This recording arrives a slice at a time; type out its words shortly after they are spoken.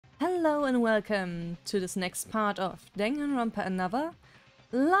Hello and welcome to this next part of Danganronpa Another.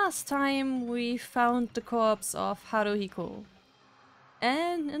 Last time we found the corpse of Haruhiko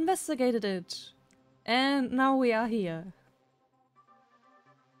and investigated it, and now we are here.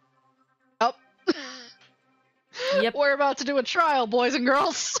 Oh. Yep. We're about to do a trial, boys and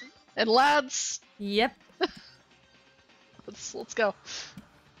girls and lads. Yep. Let's go.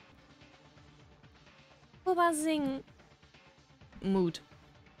 Buzzing mood.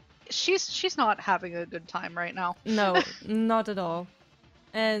 She's not having a good time right now. No, not at all.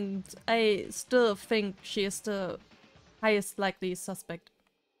 And I still think she is the highest likely suspect.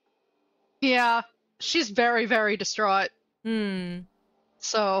 Yeah, she's very, very distraught.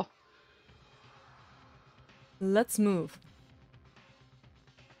 So let's move.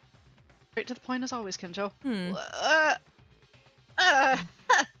 Straight to the point as always, Kinjo.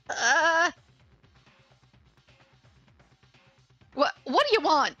 What do you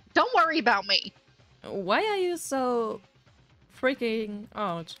want? Don't worry about me. Why are you so freaking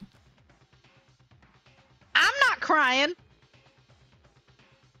out? I'm not crying.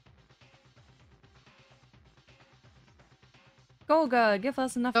 Go girl, give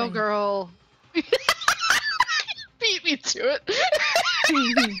us nothing. Go girl. Beat me to it.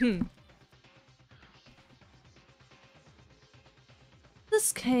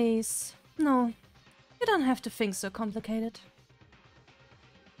 This case... No, you don't have to think so complicated.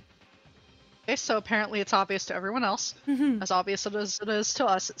 Okay, so apparently it's obvious to everyone else. As obvious as it is to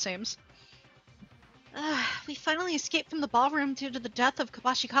us, it seems. We finally escaped from the ballroom due to the death of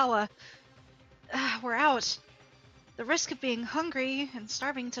Kabashikawa. We're out. The risk of being hungry and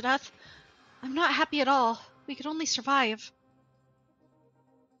starving to death. I'm not happy at all. We could only survive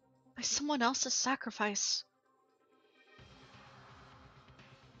by someone else's sacrifice.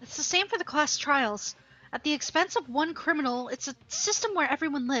 It's the same for the class trials. At the expense of one criminal, it's a system where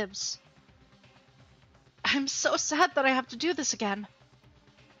everyone lives. I'm so sad that I have to do this again.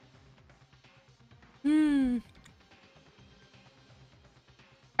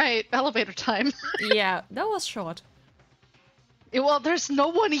 Right, elevator time. Yeah, that was short. Well, there's no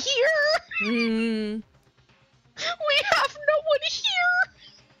one here! We have no one here!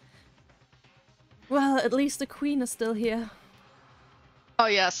 Well, at least the queen is still here. Oh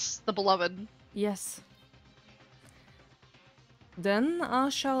yes, the beloved. Yes. Then I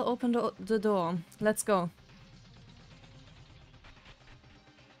shall open the door. Let's go.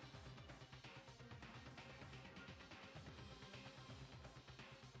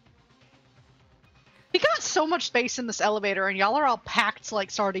 We got so much space in this elevator and y'all are all packed like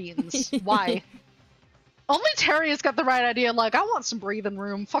sardines. Why? Only Terria's got the right idea, like, I want some breathing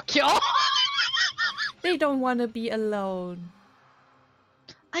room. Fuck y'all. They don't want to be alone.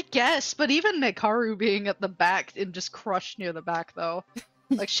 I guess, but even Nekaru being at the back and just crushed near the back, though.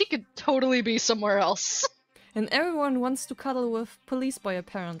 Like, she could totally be somewhere else. And everyone wants to cuddle with Police Boy,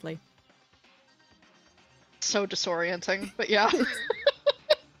 apparently. So disorienting, but yeah.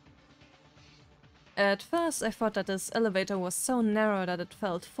 At first I thought that this elevator was so narrow that it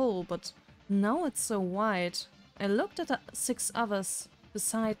felt full, but now it's so wide. I looked at the 6 others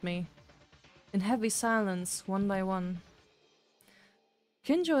beside me, in heavy silence, one by one.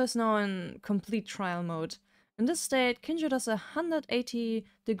 Kinjo is now in complete trial mode. In this state, Kinjo does a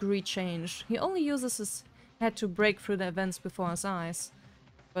 180-degree change. He only uses his head to break through the events before his eyes.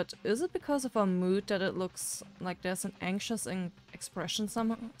 But is it because of our mood that it looks like there's an anxious expression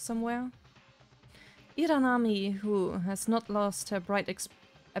somewhere? Iranami, who has not lost her bright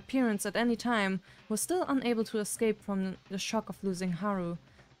appearance at any time, was still unable to escape from the shock of losing Haru.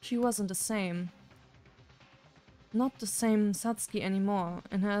 She wasn't the same. Not the same Satsuki anymore,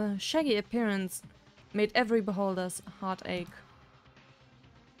 and her shaggy appearance made every beholder's heart ache.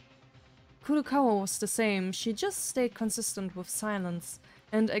 Kurukawa was the same. She just stayed consistent with silence,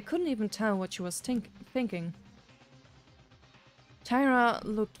 and I couldn't even tell what she was thinking. Tyra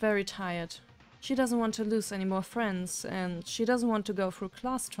looked very tired. She doesn't want to lose any more friends, and she doesn't want to go through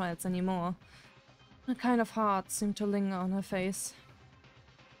class trials anymore. A kind of heart seemed to linger on her face.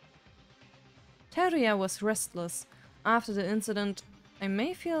 Teria was restless. After the incident, I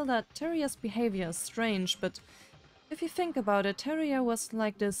may feel that Teria's behavior is strange, but if you think about it, Teria was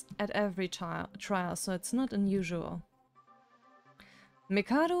like this at every trial, so it's not unusual.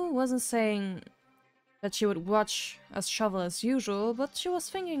 Mikado wasn't saying that she would watch us shovel as usual, but she was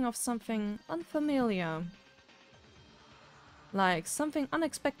thinking of something unfamiliar. Like something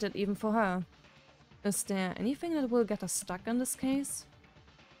unexpected even for her. Is there anything that will get us stuck in this case?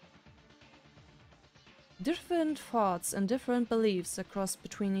 Different thoughts and different beliefs crossed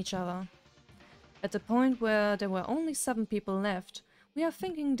between each other. At the point where there were only 7 people left, We are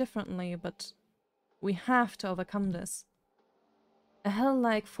thinking differently, but we have to overcome this. A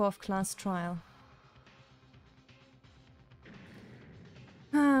hell-like fourth-class trial.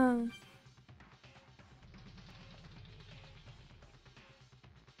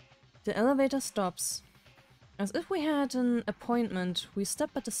 The elevator stops. As if we had an appointment, we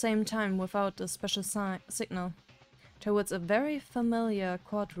step at the same time without a special signal towards a very familiar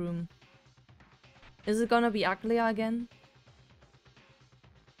courtroom. Is it gonna be uglier again?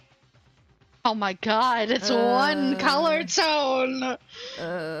 Oh my god, it's one color tone!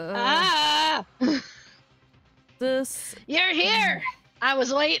 This... You're here! I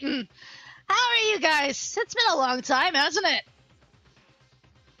was waiting. How are you guys? It's been a long time, hasn't it?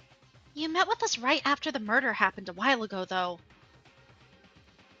 You met with us right after the murder happened a while ago, though.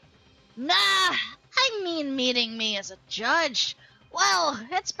 Nah, I mean meeting me as a judge. Well,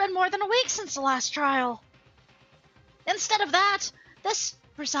 it's been more than a week since the last trial. Instead of that, this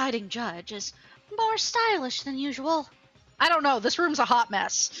presiding judge is more stylish than usual. I don't know, this room's a hot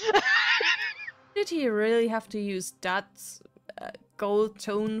mess. Did he really have to use that gold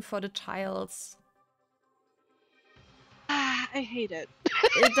tone for the tiles? I hate it.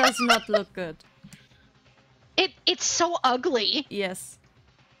 It does not look good. It's so ugly. Yes.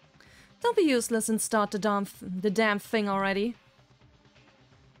 Don't be useless and start the damn thing already.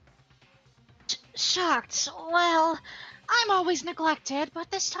 Shocked. Well, I'm always neglected,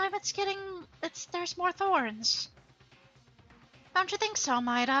 but this time there's more thorns. Don't you think so,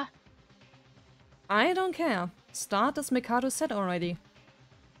 Maida? I don't care. Start as Mikado said already.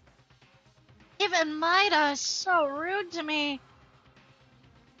 Even Maida is so rude to me.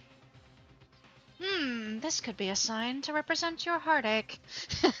 This could be a sign to represent your heartache.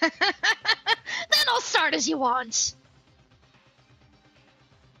 Then I'll start as you want.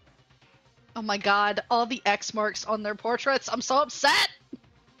 Oh my god, all the X marks on their portraits. I'm so upset.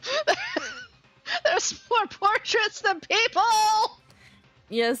 There's more portraits than people.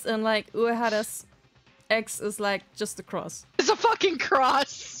 Yes, and like Uehara's X is like just a cross. It's a fucking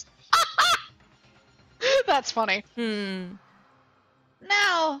cross. That's funny. Now,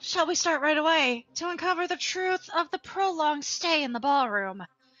 shall we start right away to uncover the truth of the prolonged stay in the ballroom?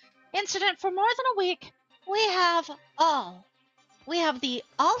 Incident for more than a week, we have the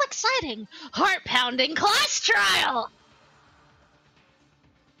all-exciting, heart-pounding class trial!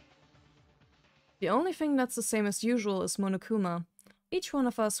 The only thing that's the same as usual is Monokuma. Each one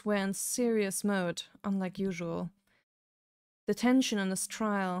of us were in serious mode, unlike usual. The tension in this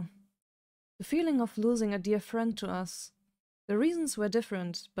trial. The feeling of losing a dear friend to us. The reasons were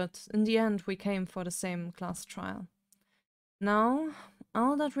different, but in the end we came for the same class trial. Now,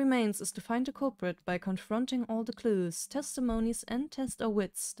 all that remains is to find the culprit by confronting all the clues, testimonies and test our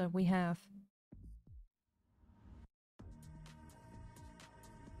wits that we have.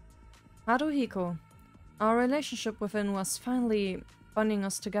 Haruhiko. Our relationship with him was finally bonding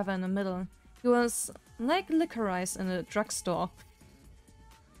us together in the middle. He was like licorice in a drugstore.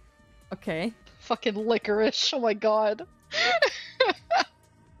 Okay. Fucking licorice, oh my god.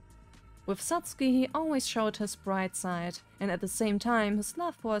 With Satsuki, he always showed his bright side, and at the same time, his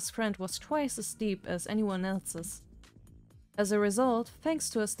love for his friend was twice as deep as anyone else's. As a result, thanks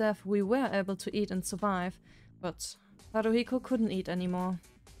to his death, we were able to eat and survive, but Haruhiko couldn't eat anymore.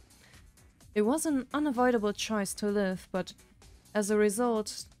 It was an unavoidable choice to live, but as a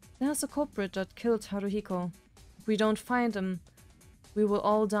result, there's a culprit that killed Haruhiko. If we don't find him, we will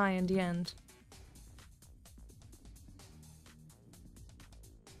all die in the end.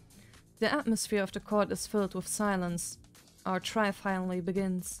 The atmosphere of the court is filled with silence. Our trial finally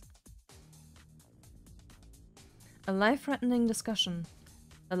begins. A life-threatening discussion.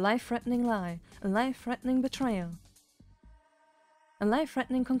 A life-threatening lie. A life-threatening betrayal. A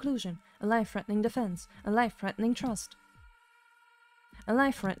life-threatening conclusion. A life-threatening defense. A life-threatening trust. A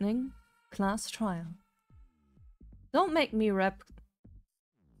life-threatening class trial. Don't make me rap.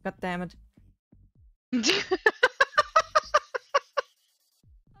 God damn it.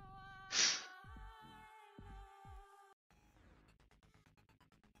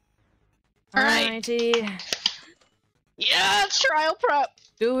 Alrighty. Yeah, trial prep.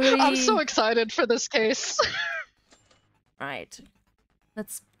 Do we? I'm so excited for this case. Right.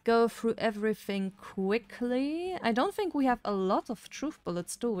 Let's go through everything quickly. I don't think we have a lot of truth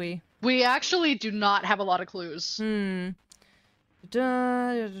bullets, do we? We actually do not have a lot of clues. Yep.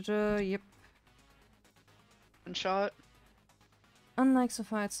 One shot. Unlike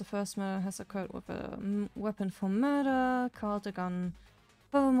Sophia's, the first murder has occurred with a weapon for murder, called a gun.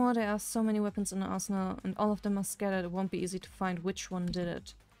 Furthermore, there are so many weapons in the arsenal, and all of them are scattered, it won't be easy to find which one did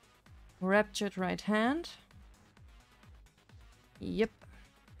it. Raptured right hand. Yep.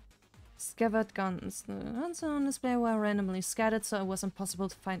 Scabbard guns. The guns on display were randomly scattered, so it was impossible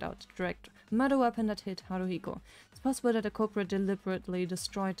to find out the direct murder weapon that hit Haruhiko. It's possible that the culprit deliberately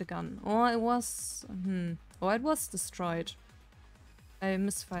destroyed the gun, or it was destroyed by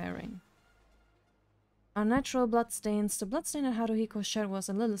misfiring. Unnatural bloodstains. The bloodstain that Haruhiko shed was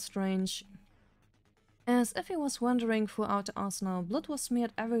a little strange. As if he was wandering throughout the arsenal, blood was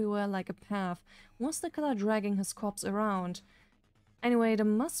smeared everywhere like a path. Was the killer dragging his corpse around? Anyway, there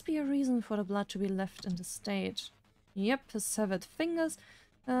must be a reason for the blood to be left in the state. Yep, his severed fingers,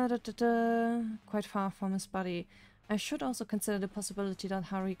 quite far from his body. I should also consider the possibility that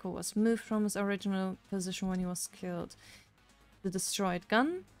Haruhiko was moved from his original position when he was killed. The destroyed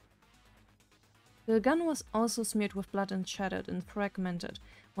gun? The gun was also smeared with blood and shattered and fragmented.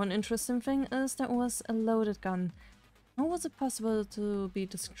 One interesting thing is that it was a loaded gun. How was it possible to be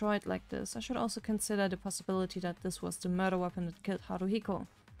destroyed like this? I should also consider the possibility that this was the murder weapon that killed Haruhiko.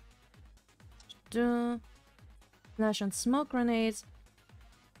 Flash and smoke grenades.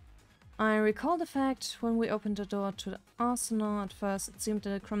 I recall the fact when we opened the door to the arsenal. At first it seemed that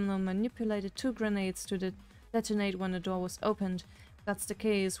the criminal manipulated 2 grenades to detonate when the door was opened. If that's the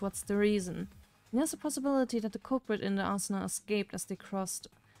case, what's the reason? There's a possibility that the culprit in the arsenal escaped as they crossed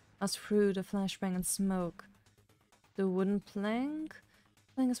us through the flashbang and smoke. The wooden plank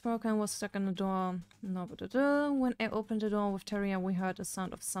is broken and was stuck in the door. No, when I opened the door with Teria, we heard a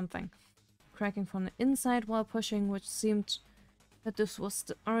sound of something cracking from the inside while pushing, which seemed that this was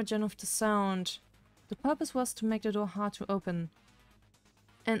the origin of the sound. The purpose was to make the door hard to open,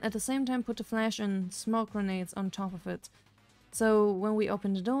 and at the same time put the flash and smoke grenades on top of it. So when we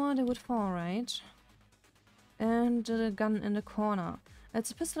opened the door, they would fall, right? And the gun in the corner.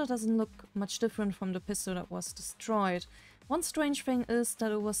 It's a pistol that doesn't look much different from the pistol that was destroyed. One strange thing is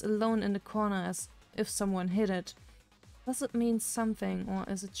that it was alone in the corner, as if someone hid it. Does it mean something, or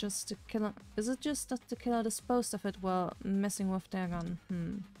is it just the killer? Is it just that the killer disposed of it while messing with their gun?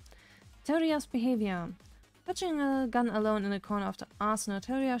 Teria's behavior. Touching a gun alone in the corner of the arsenal,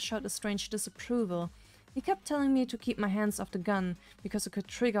 Teria showed a strange disapproval. He kept telling me to keep my hands off the gun, because it could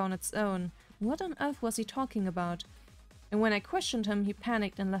trigger on its own. What on earth was he talking about? And when I questioned him, he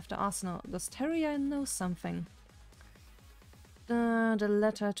panicked and left the arsenal. Does Teria know something? The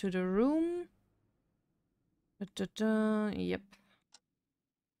letter to the room. Yep.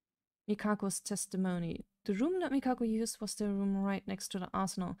 Mikako's testimony. The room that Mikako used was the room right next to the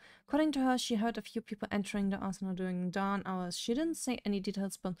arsenal. According to her, she heard a few people entering the arsenal during dawn hours. She didn't say any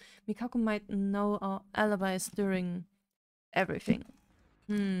details, but Mikako might know our alibis during everything.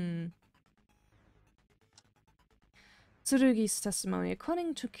 Tsurugi's testimony.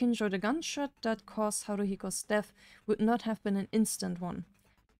 According to Kinjo, the gunshot that caused Haruhiko's death would not have been an instant one.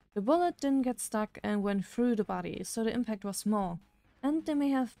 The bullet didn't get stuck and went through the body, so the impact was small. And they may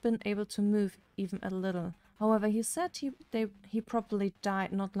have been able to move even a little. However, he said he probably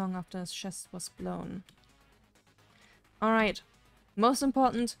died not long after his chest was blown. Alright. Most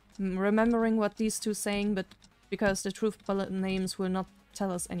important, remembering what these two saying, but because the truth bullet names will not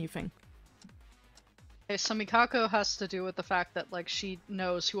tell us anything. Okay, so Mikako has to do with the fact that, like, she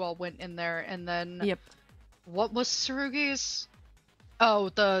knows who all went in there, and then... Yep. What was Tsurugi's? Oh,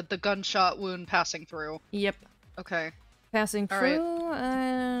 the gunshot wound passing through. Yep. Okay. Passing through,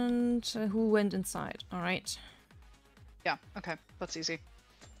 and who went inside. Alright. Yeah, okay. That's easy.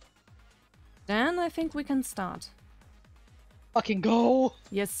 Then I think we can start. Fucking go!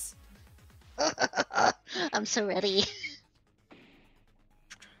 Yes. I'm so ready.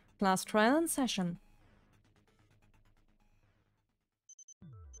 Class trial in session.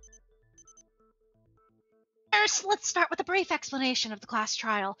 First, let's start with a brief explanation of the class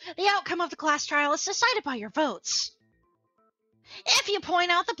trial. The outcome of the class trial is decided by your votes. If you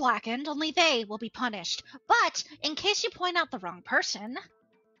point out the blackened, only they will be punished. But in case you point out the wrong person,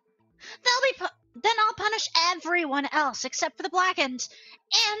 then I'll punish everyone else except for the blackened.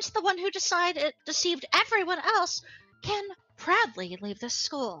 And the one who deceived everyone else can proudly leave this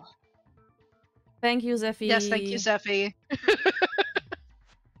school. Thank you, Zephy. Yes, thank you, Zephy.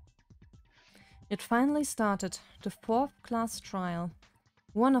 It finally started, the 4th class trial.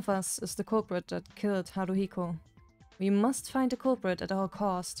 One of us is the culprit that killed Haruhiko. We must find the culprit at all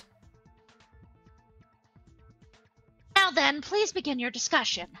cost. Now then, please begin your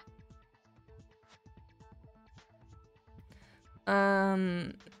discussion.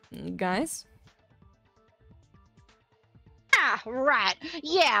 Guys? Ah, right.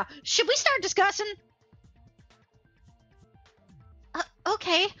 Yeah, should we start discussing?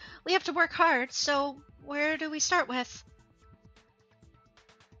 Okay, we have to work hard, so where do we start with?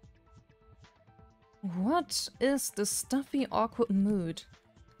 What is the stuffy, awkward mood?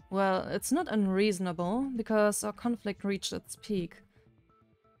 Well, it's not unreasonable, because our conflict reached its peak.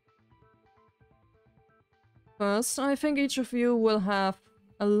 First, I think each of you will have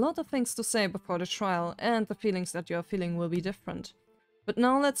a lot of things to say before the trial, and the feelings that you're feeling will be different. But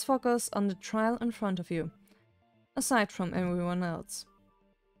now let's focus on the trial in front of you, aside from everyone else.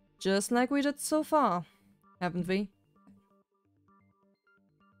 Just like we did so far, haven't we?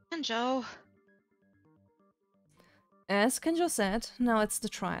 Kenjo. As Kenjo said, now it's the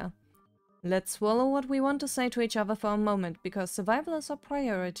trial. Let's swallow what we want to say to each other for a moment, because survival is our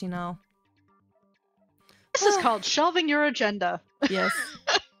priority now. This is called shelving your agenda. Yes.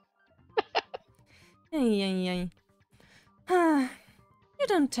 Ay. You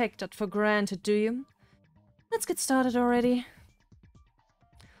don't take that for granted, do you? Let's get started already.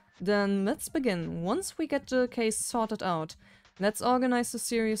 Then let's begin. Once we get the case sorted out, let's organize a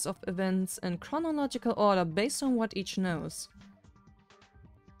series of events in chronological order based on what each knows.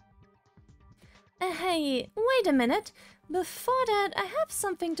 Hey, wait a minute. Before that, I have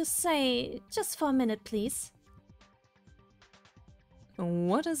something to say. Just for a minute, please.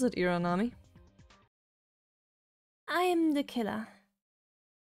 What is it, Iranami? I'm the killer.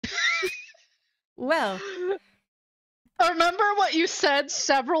 Well, Remember what you said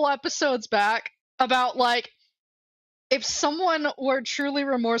several episodes back about, like, if someone were truly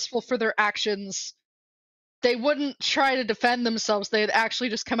remorseful for their actions, they wouldn't try to defend themselves, they'd actually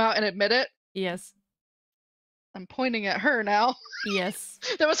just come out and admit it? yes. I'm pointing at her now. Yes.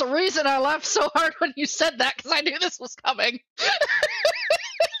 There was a reason I laughed so hard when you said that, because I knew this was coming.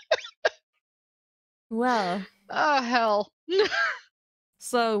 Well. Oh, hell.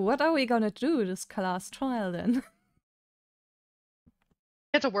 So, what are we gonna do this class trial then?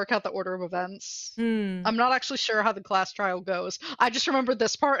 I had to work out the order of events. Hmm. I'm not actually sure how the class trial goes. I just remembered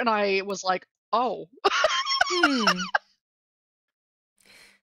this part and I was like, oh.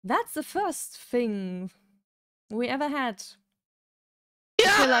 That's the first thing we ever had.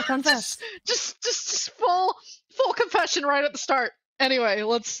 Yeah, Killer confess. just full confession right at the start. Anyway,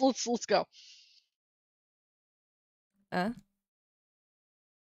 let's go. Satsuki?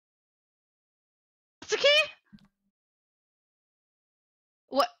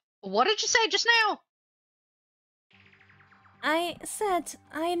 What did you say just now? I said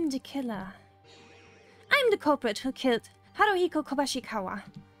I'm the killer. I'm the culprit who killed Haruhiko Kobashikawa.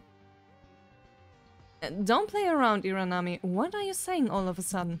 Don't play around, Iranami. What are you saying all of a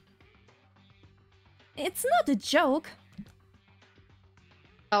sudden? It's not a joke.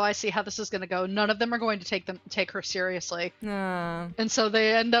 Oh, I see how this is gonna go. None of them are going to take her seriously. Ah. And so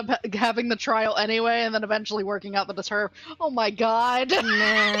they end up having the trial anyway, and then eventually working out that it's her. Oh my god.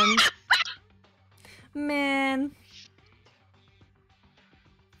 Man. Man.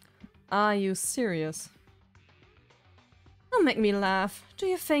 Are you serious? Don't make me laugh. Do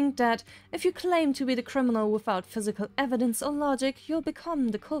you think that if you claim to be the criminal without physical evidence or logic, you'll become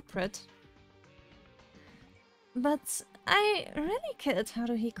the culprit? But I really killed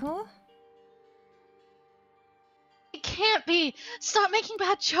Haruhiko. It can't be! Stop making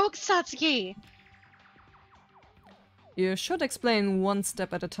bad jokes, Satsuki! You should explain one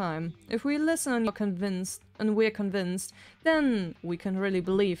step at a time. If we listen and we're convinced, then we can really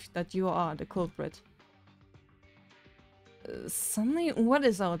believe that you are the culprit. Suddenly, what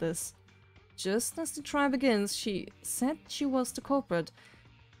is all this? Just as the trial begins, she said she was the culprit.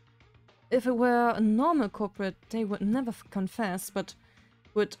 If it were a normal culprit, they would never confess, but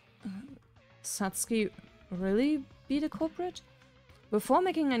would Satsuki really be the culprit? Before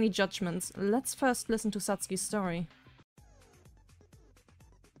making any judgments, let's first listen to Satsuki's story.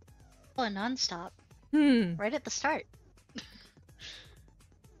 Oh, non-stop. Right at the start.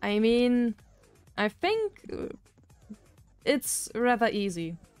 I mean, I think it's rather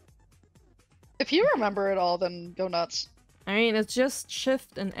easy. If you remember it all, then go nuts. I mean, it's just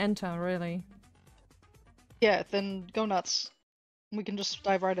shift and enter, really. Yeah, then go nuts. We can just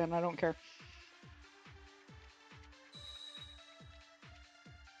dive right in, I don't care.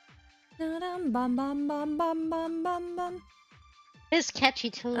 Bum bum bum bum bum bum bum. His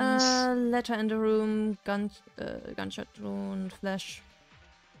catchy tunes. Letter in the room, gunshot wound, flash.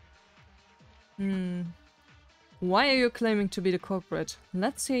 Why are you claiming to be the culprit?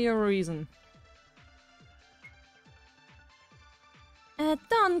 Let's hear your reason.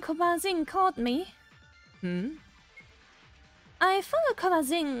 Don Kobazing called me. I followed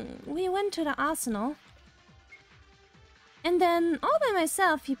Kobazing. We went to the arsenal. And then, all by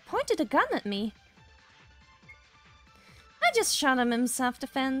myself, he pointed a gun at me. I just shot him in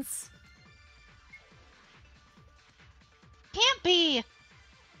self-defense. Can't be!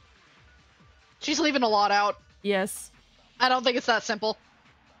 She's leaving a lot out. Yes. I don't think it's that simple.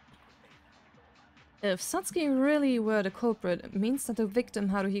 If Satsuki really were the culprit, it means that the victim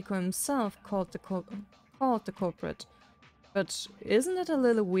Haruhiko himself called the culprit. But isn't it a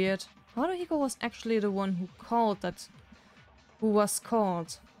little weird? Haruhiko was actually the one who was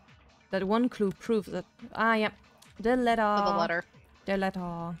called. That one clue proves that... Ah, yeah. The letter. The letter. The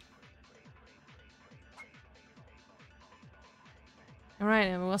letter. Alright,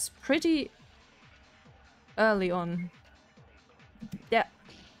 it was pretty early on. Yeah.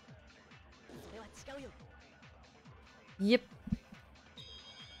 Yep.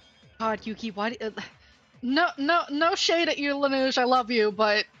 God, Yuki, why? No shade at you, Lanuge. I love you,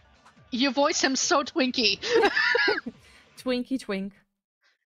 but you voice him so twinky. Twinky twink.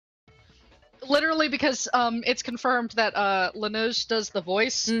 Literally, because it's confirmed that Lanuge does the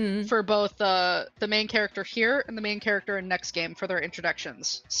voice for both the main character here and the main character in next game for their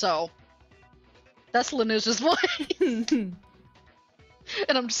introductions. So that's Lanuge's voice.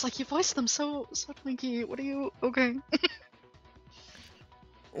 And I'm just like, you voiced them so twinky. What are you? Okay.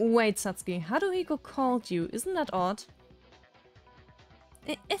 Wait, Satsuki, Haruhiko called you. Isn't that odd?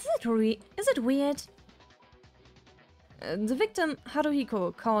 Is it weird? The victim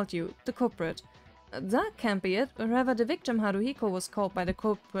Haruhiko called you, the culprit. That can't be it. Rather, the victim Haruhiko was called by the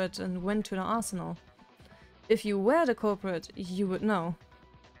culprit and went to the arsenal. If you were the culprit, you would know.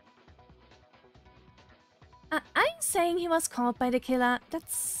 I'm saying he was called by the killer.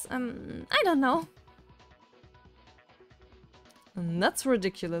 That's, I don't know. And that's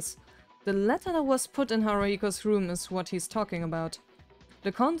ridiculous. The letter that was put in Haruhiko's room is what he's talking about.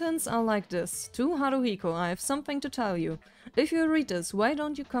 The contents are like this. To Haruhiko, I have something to tell you. If you read this, why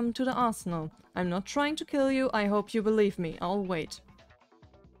don't you come to the arsenal? I'm not trying to kill you, I hope you believe me. I'll wait.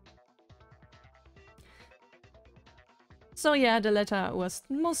 So yeah, the letter was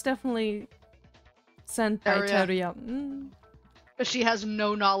most definitely sent by Teria. But she has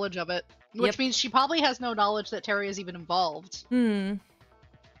no knowledge of it. Which means she probably has no knowledge that Teria is even involved.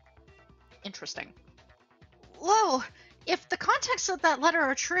 Interesting. Whoa! If the context of that letter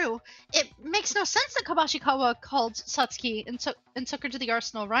are true, it makes no sense that Kabashikawa called Satsuki and took her to the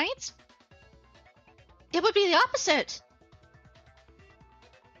arsenal, right? It would be the opposite!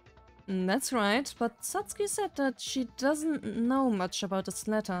 That's right, but Satsuki said that she doesn't know much about this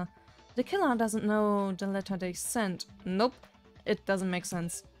letter. The killer doesn't know the letter they sent. Nope, it doesn't make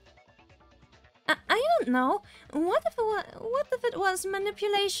sense. I don't know. What if it was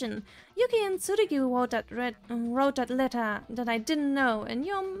manipulation? Yuki and Tsurugi wrote that letter that I didn't know, and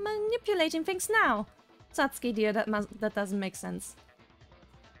you're manipulating things now. Satsuki, dear, that doesn't make sense.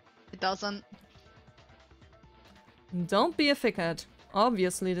 It doesn't. Don't be a thickhead.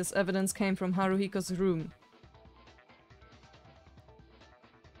 Obviously, this evidence came from Haruhiko's room.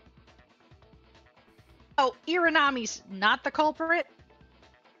 Oh, Iranami's not the culprit?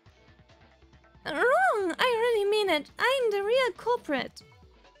 Wrong! I really mean it. I'm the real culprit.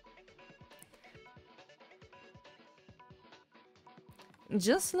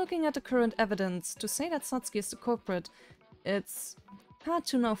 Just looking at the current evidence, to say that Satsuki is the culprit, it's hard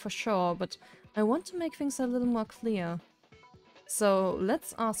to know for sure, but I want to make things a little more clear. So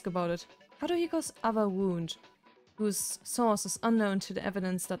let's ask about it. Haruhiko's other wound, whose source is unknown to the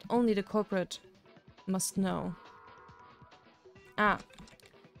evidence that only the culprit must know. Ah.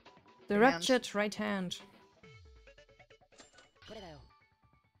 The ruptured right hand.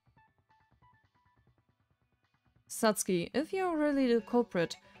 Satsuki, if you're really the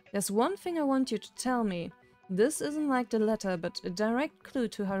culprit, there's one thing I want you to tell me. This isn't like the letter, but a direct clue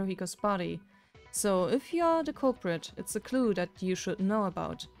to Haruhiko's body. So if you're the culprit, it's a clue that you should know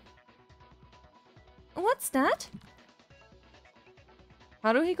about. What's that?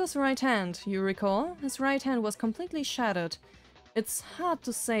 Haruhiko's right hand, you recall? His right hand was completely shattered. It's hard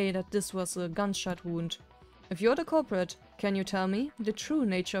to say that this was a gunshot wound. If you're the culprit, can you tell me the true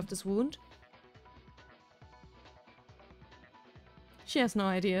nature of this wound? She has no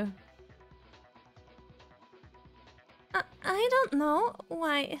idea. I don't know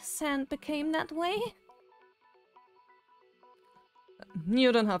why his hand became that way.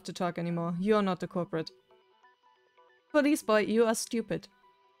 You don't have to talk anymore. You're not the culprit. Police boy, you are stupid.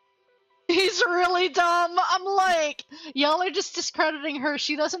 He's really dumb. I'm like, y'all are just discrediting her.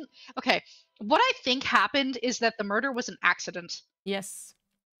 She doesn't... Okay, what I think happened is that the murder was an accident. Yes.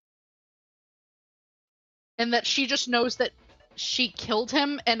 And that she just knows that she killed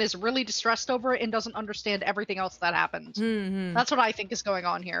him and is really distressed over it and doesn't understand everything else that happened. That's what I think is going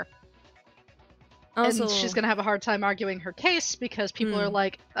on here. Also, and she's gonna have a hard time arguing her case because people are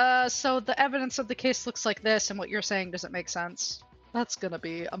like, so the evidence of the case looks like this and what you're saying doesn't make sense. That's gonna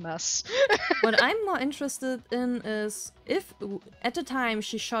be a mess. What I'm more interested in is if, at the time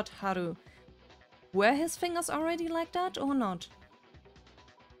she shot Haru, were his fingers already like that or not?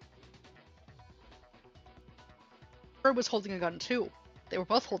 Her was holding a gun too. They were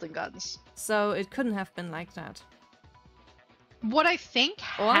both holding guns. So it couldn't have been like that. What I think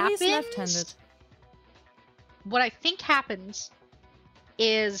Or happens... he's left-handed. What I think happens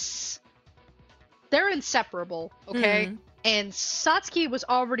is they're inseparable, okay? Mm. And Satsuki was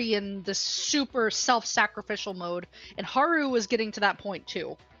already in this super self-sacrificial mode, and Haru was getting to that point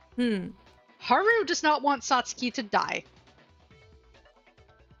too. Haru does not want Satsuki to die.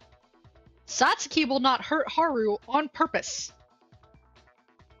 Satsuki will not hurt Haru on purpose.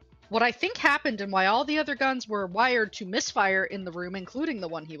 What I think happened and why all the other guns were wired to misfire in the room, including the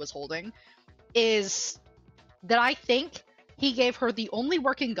one he was holding, is that I think he gave her the only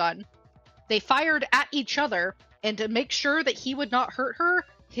working gun. They fired at each other, and to make sure that he would not hurt her,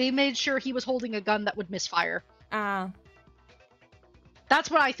 he made sure he was holding a gun that would misfire. Ah. That's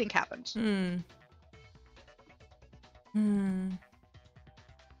what I think happened. Wait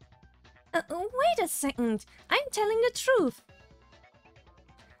a second. I'm telling the truth.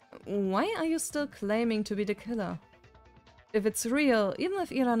 Why are you still claiming to be the killer? If it's real, even if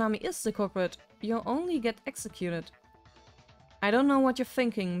Iranami is the culprit, you'll only get executed. I don't know what you're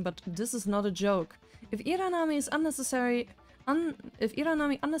thinking, but this is not a joke. If Iranami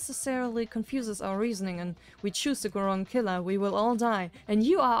unnecessarily confuses our reasoning and we choose the wrong killer, we will all die, and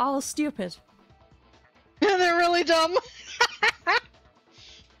you are all stupid. They're really dumb.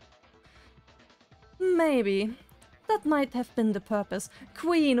 Maybe. That might have been the purpose.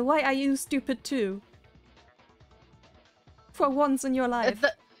 Queen, why are you stupid too? For once in your life.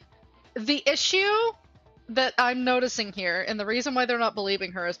 The issue that I'm noticing here, and the reason why they're not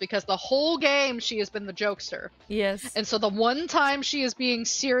believing her, is because the whole game she has been the jokester. Yes. And so the one time she is being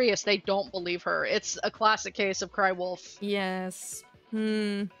serious, they don't believe her. It's a classic case of cry wolf. Yes.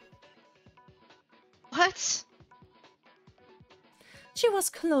 What? She was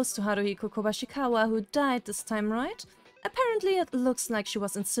close to Haruhiko Kobashikawa, who died this time, right? Apparently it looks like she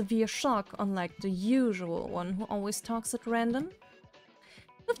was in severe shock, unlike the usual one who always talks at random.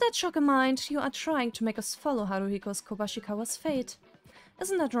 With that shock in mind, you are trying to make us follow Haruhiko Kobashikawa's fate.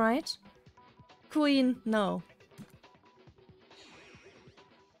 Isn't that right? Queen, no.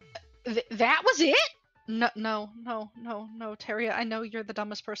 That was it? No, Teria, I know you're the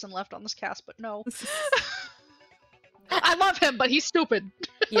dumbest person left on this cast, but no. I love him, but he's stupid.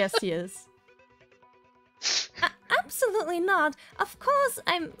 Yes, he is. Absolutely not. Of course,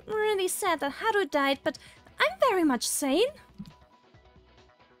 I'm really sad that Haru died, but I'm very much sane.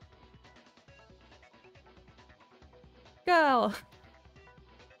 Girl.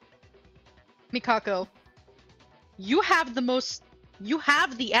 Mikako, you have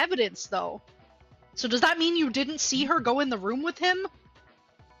the evidence, though. So does that mean you didn't see her go in the room with him?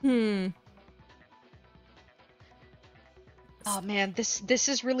 Oh man, this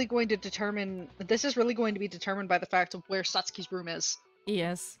is really going to be determined by the fact of where Satsuki's room is.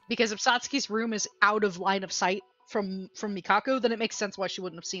 Yes. Because if Satsuki's room is out of line of sight from Mikako, then it makes sense why she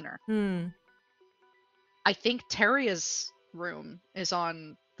wouldn't have seen her. I think Teria's room is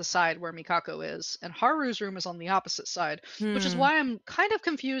on the side where Mikako is, and Haru's room is on the opposite side, which is why I'm kind of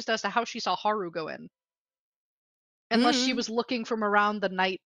confused as to how she saw Haru go in. Unless she was looking from around the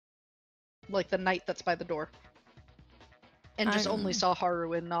night, like the night that's by the door. And just only saw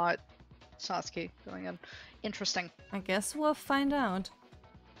Haru and not Satsuki going in. Interesting. I guess we'll find out.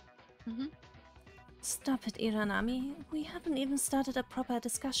 Stop it, Iranami. We haven't even started a proper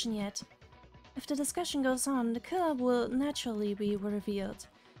discussion yet. If the discussion goes on, the killer will naturally be revealed.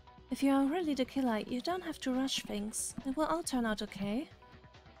 If you are really the killer, you don't have to rush things. It will all turn out okay.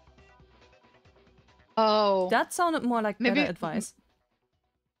 Oh. That sounded more like better advice.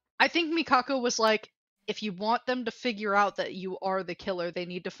 I think Mikako was like, if you want them to figure out that you are the killer, they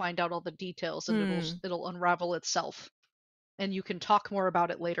need to find out all the details, and it'll unravel itself. And you can talk more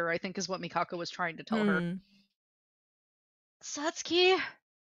about it later, I think is what Mikako was trying to tell her. Satsuki?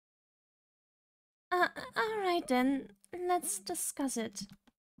 Alright then. Let's discuss it.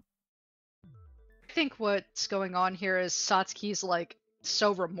 I think what's going on here is Satsuki's like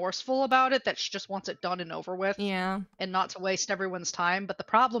so remorseful about it that she just wants it done and over with. Yeah. And not to waste everyone's time. But the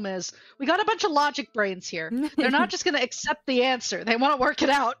problem is, we got a bunch of logic brains here. They're not just going to accept the answer. They want to work it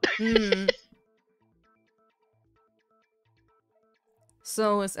out.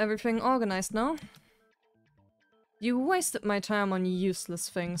 So, is everything organized now? You wasted my time on useless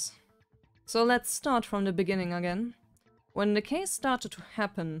things. So let's start from the beginning again. When the case started to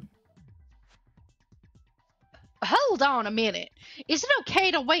happen... hold on a minute. Is it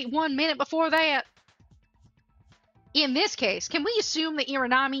okay to wait 1 minute before that? In this case, can we assume that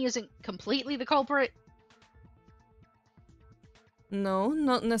Iranami isn't completely the culprit? No,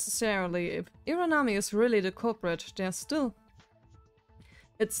 not necessarily. If Iranami is really the culprit, it's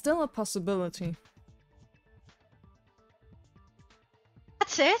still a possibility.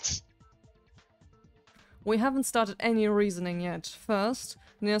 That's it? We haven't started any reasoning yet. First,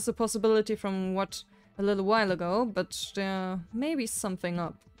 there's a possibility from what a little while ago, but there may be something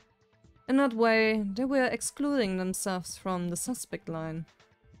up. In that way, they were excluding themselves from the suspect line.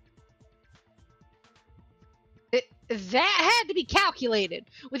 That had to be calculated.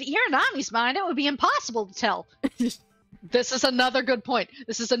 With Iranami's mind, it would be impossible to tell. This is another good point.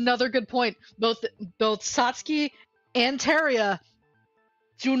 Both Satsuki and Teria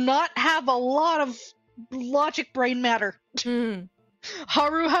do not have a lot of logic brain matter. Mm.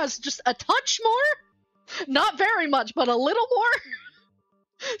 Haru has just a touch more. Not very much, but a little more.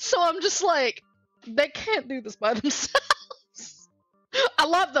 So I'm just like, they can't do this by themselves. I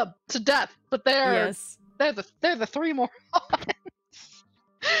love them to death, but they're the three more.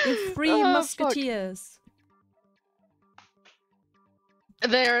 The three musketeers.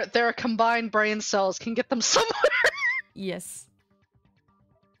 Their combined brain cells can get them somewhere. Yes.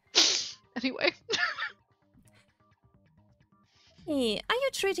 Anyway. Hey, are you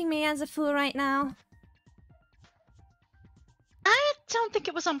treating me as a fool right now? I don't think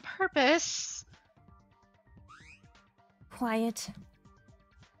it was on purpose. Quiet.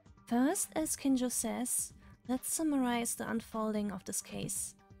 First, as Kinjo says, let's summarize the unfolding of this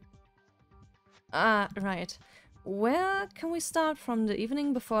case. Right. Where can we start from the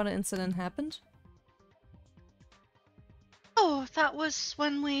evening before the incident happened? Oh, that was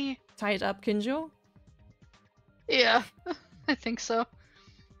when we... Tied up Kinjo? Yeah, I think so.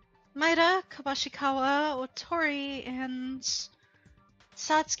 Maida, Kabashikawa, Otori, and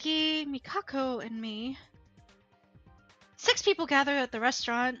Satsuki, Mikako, and me. 6 people gathered at the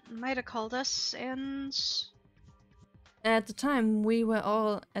restaurant. Maida called us, and... At the time, we were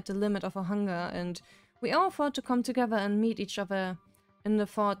all at the limit of our hunger, and we all thought to come together and meet each other in the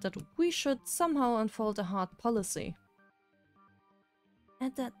thought that we should somehow unfold a hard policy.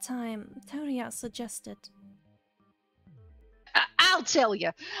 At that time, Teria suggested. I'll tell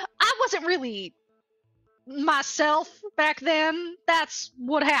you, I wasn't really myself back then. That's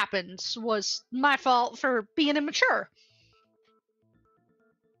what happened. Was my fault for being immature.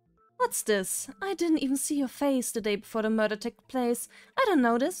 What's this? I didn't even see your face the day before the murder took place. I don't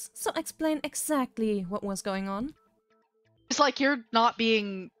know this, so explain exactly what was going on. It's like you're not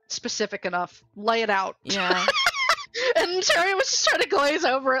being specific enough. Lay it out. Yeah. And Terry was just trying to glaze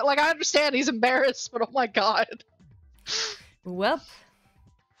over it. Like, I understand he's embarrassed, but oh my god. Welp.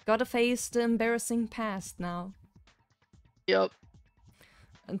 Gotta face the embarrassing past now. Yep.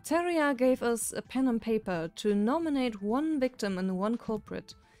 And Teria gave us a pen and paper to nominate one victim and one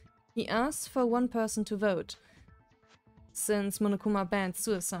culprit. He asked for one person to vote. Since Monokuma banned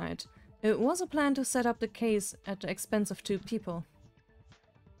suicide, it was a plan to set up the case at the expense of 2 people.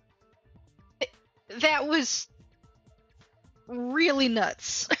 That was really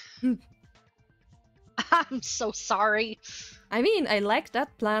nuts. I'm so sorry. I mean, I like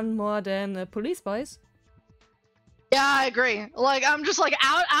that plan more than Police Boys. Yeah, I agree. Like, I'm just like,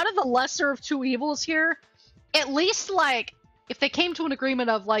 out of the lesser of 2 evils here, at least, like, if they came to an agreement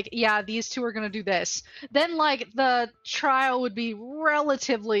of, like, yeah, these 2 are gonna do this, then, like, the trial would be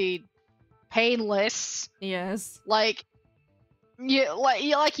relatively painless. Yes. Like,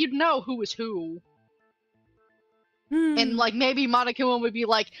 like you'd know who was who. And, like, maybe Monokuma would be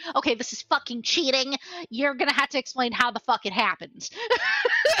like, okay, this is fucking cheating. You're gonna have to explain how the fuck it happened.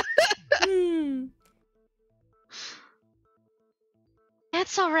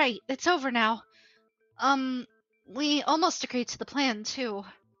 It's alright. It's over now. We almost agreed to the plan, too.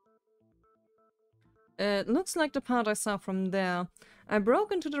 It looks like the part I saw from there. I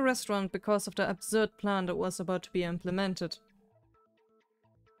broke into the restaurant because of the absurd plan that was about to be implemented.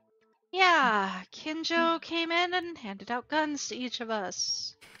 Yeah, Kinjo came in and handed out guns to each of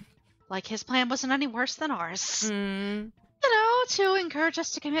us. Like his plan wasn't any worse than ours. You know, to encourage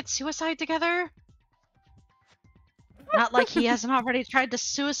us to commit suicide together. Not like he hasn't already tried to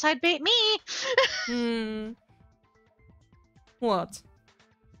suicide bait me! What?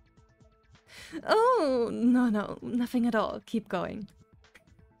 Oh, no, nothing at all. Keep going.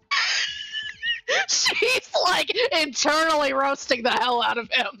 She's, like, internally roasting the hell out of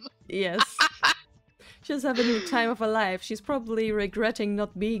him. Yes. She's having the time of her life. She's probably regretting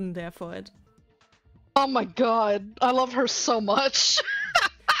not being there for it. Oh my god. I love her so much.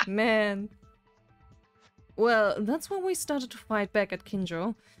 Man. Well, that's when we started to fight back at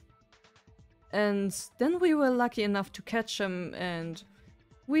Kinjo. And then we were lucky enough to catch him, and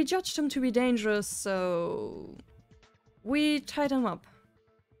we judged him to be dangerous, so we tied him up.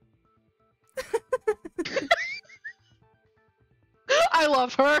 I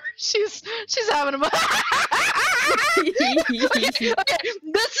love her. She's having a okay,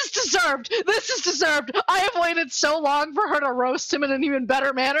 this is deserved. This is deserved. I have waited so long for her to roast him in an even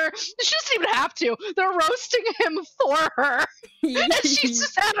better manner. She doesn't even have to. They're roasting him for her. And she's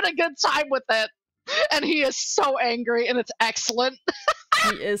just having a good time with it. And he is so angry, and it's excellent.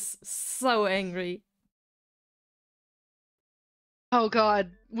 He is so angry. Oh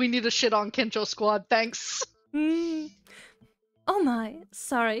god, we need a shit on Kinjo squad, thanks. Oh my,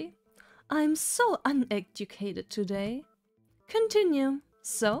 sorry. I'm so uneducated today. Continue.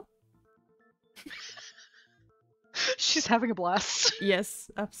 So? She's having a blast. Yes,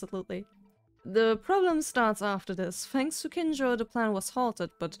 absolutely. The problem starts after this. Thanks to Kinjo, the plan was halted,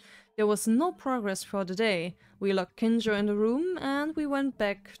 but there was no progress for the day. We locked Kinjo in the room, and we went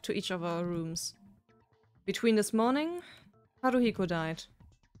back to each of our rooms. Between this morning, Haruhiko died.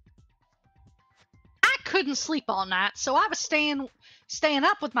 I couldn't sleep all night, so I was staying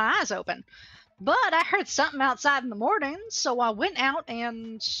up with my eyes open. But I heard something outside in the morning, so I went out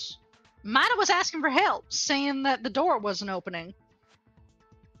and Mida was asking for help, saying that the door wasn't opening.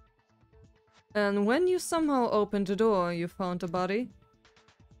 And when you somehow opened the door, you found a body?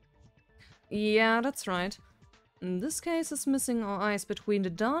 Yeah, that's right. This case is missing our eyes between the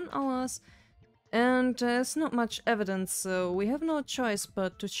dawn hours, and there's not much evidence, so we have no choice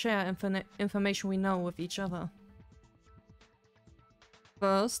but to share information we know with each other.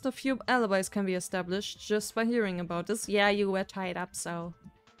 First, a few alibis can be established just by hearing about this. Yeah, you were tied up, so...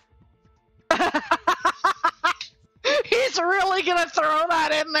 He's really gonna throw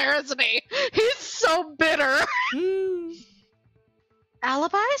that in there, isn't he? He's so bitter.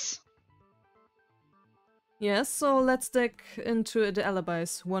 Alibis? Yes, so let's dig into the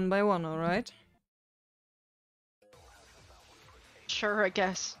alibis one by one, alright? Sure, I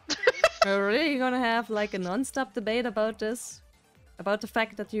guess. We're really gonna have like a non-stop debate about this? About the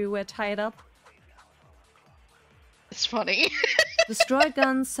fact that you were tied up? It's funny. Destroyed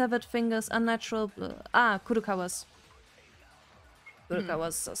guns, severed fingers, unnatural... Kurukawas.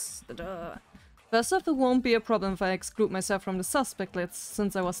 Kurukawas... First off, it won't be a problem if I exclude myself from the suspect list,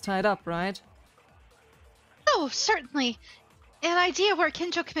 since I was tied up, right? Oh, certainly. An idea where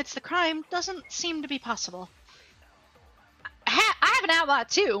Kinjo commits the crime doesn't seem to be possible. I have an alibi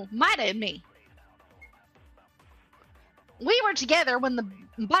too, Mida and me. We were together when the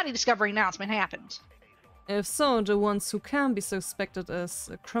body discovery announcement happened. If so, the ones who can be suspected as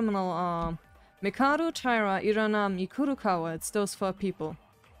a criminal are Mikado, Taira, Iranami, Kurukawa. It's those 4 people.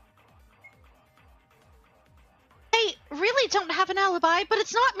 I really don't have an alibi, but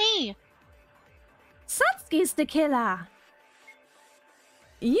it's not me. Satsuki's the killer.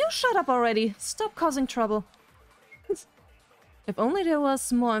 You shut up already. Stop causing trouble. If only there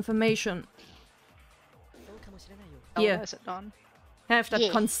was more information. Here, Oh, is it done? have that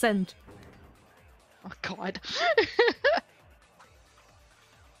Yeah. consent. Oh god.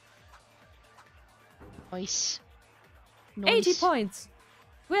 Nice. 80 points.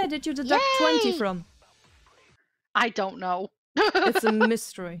 Where did you deduct 20 Yay! from? I don't know. It's a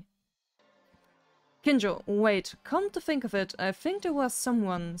mystery. Kinjo, wait, come to think of it, I think there was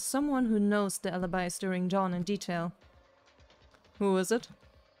someone who knows the alibis during dawn in detail. Who is it?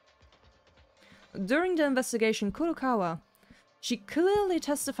 During the investigation, Kurokawa. She clearly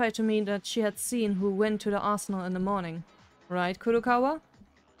testified to me that she had seen who went to the arsenal in the morning. Right, Kurokawa?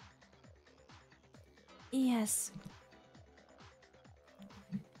 Yes.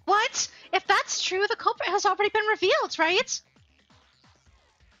 What? If that's true, the culprit has already been revealed, right?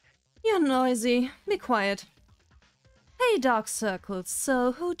 You're noisy. Be quiet. Hey, Dark Circles,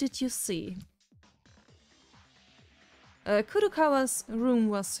 so who did you see? Kurokawa's room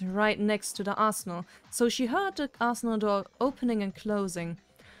was right next to the arsenal, so she heard the arsenal door opening and closing.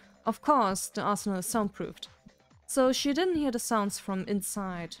 Of course, the arsenal is soundproofed, so she didn't hear the sounds from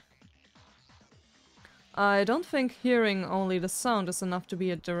inside. I don't think hearing only the sound is enough to be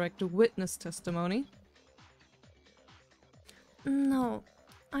a direct witness testimony. No.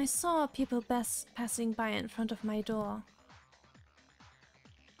 I saw people passing by in front of my door.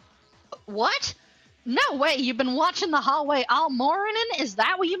 What? No way, you've been watching the hallway all morning? Is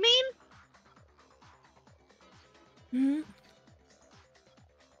that what you mean? Hmm?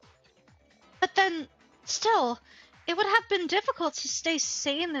 But then, still, it would have been difficult to stay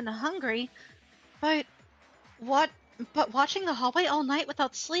sane and hungry. But watching the hallway all night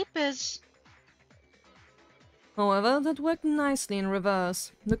without sleep is... However, that worked nicely in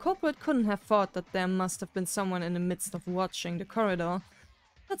reverse. The culprit couldn't have thought that there must have been someone in the midst of watching the corridor.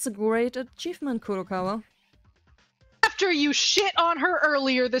 That's a great achievement, Kurokawa. After you shit on her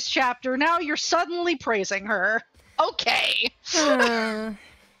earlier this chapter, now you're suddenly praising her. Okay.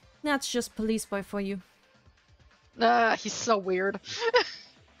 That's just police boy for you. He's so weird.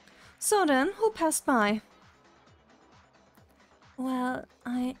 So then, who passed by? Well,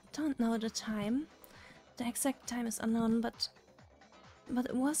 I don't know the time. The exact time is unknown, but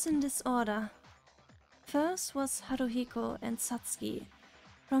it was in this order. First was Haruhiko and Satsuki,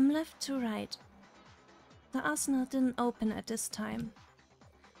 from left to right. The arsenal didn't open at this time.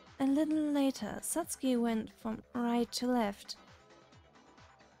 A little later, Satsuki went from right to left.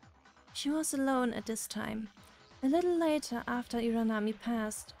 She was alone at this time. A little later, after Iranami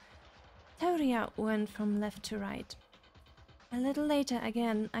passed, Teruya went from left to right. A little later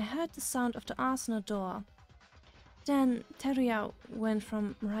again, I heard the sound of the arsenal door. Then Teruya went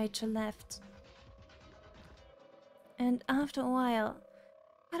from right to left. And after a while,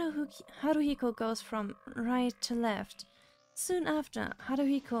 Haruhiko goes from right to left. Soon after,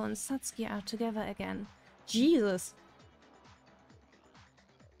 Haruhiko and Satsuki are together again. Jesus.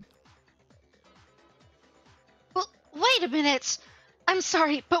 Well, wait a minute. I'm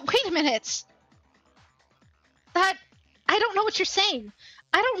sorry, but wait a minute. I don't know what you're saying.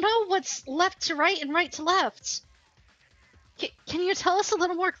 I don't know what's left to right and right to left. Can you tell us a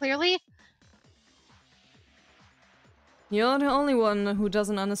little more clearly? You're the only one who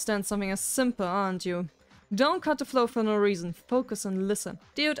doesn't understand something as simple, aren't you? Don't cut the flow for no reason. Focus and listen.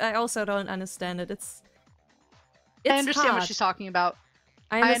 Dude, I also don't understand it. It's I understand hard. what she's talking about.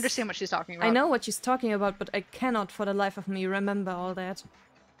 I understand what she's talking about. I know what she's talking about, but I cannot for the life of me remember all that.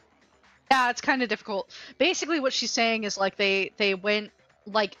 Yeah, it's kind of difficult. Basically, what she's saying is like they went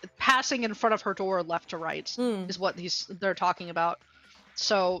like passing in front of her door left to right is what they're talking about.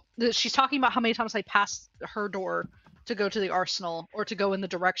 So she's talking about how many times they passed her door to go to the arsenal or to go in the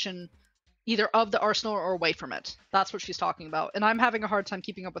direction either of the arsenal or away from it. That's what she's talking about, and I'm having a hard time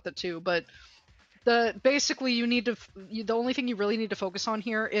keeping up with it too. But basically you need to the only thing you really need to focus on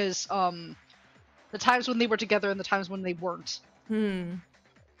here is the times when they were together and the times when they weren't.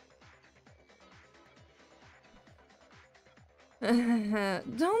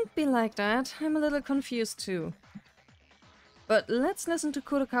 Don't be like that. I'm a little confused too. But let's listen to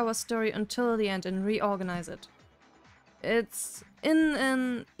Kurokawa's story until the end and reorganize it. It's in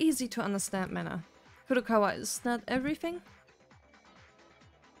an easy to understand manner. Kurokawa, is that everything?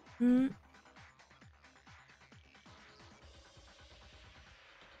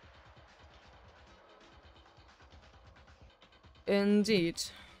 Indeed.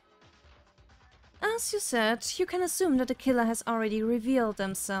 As you said, you can assume that the killer has already revealed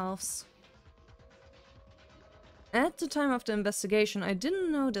themselves. At the time of the investigation, I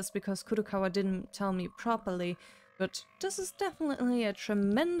didn't know this because Kurokawa didn't tell me properly, but this is definitely a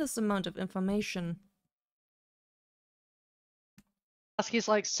tremendous amount of information. Husky's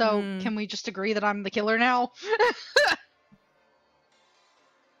like, so can we just agree that I'm the killer now?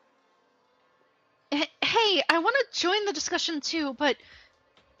 Hey, I want to join the discussion too, but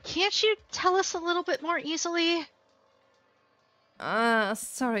can't you tell us a little bit more easily?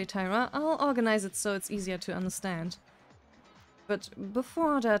 Sorry, Tyra. I'll organize it so it's easier to understand. But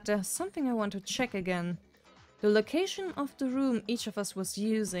before that, there's something I want to check again. The location of the room each of us was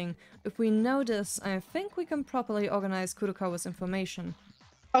using. If we know this, I think we can properly organize Kurokawa's information.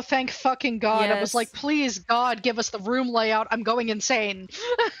 Oh, thank fucking God. Yes. I was like, please, God, give us the room layout. I'm going insane.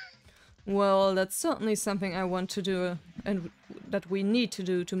 Well, that's certainly something I want to do, and that we need to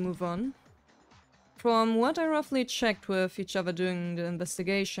do to move on. From what I roughly checked with each other during the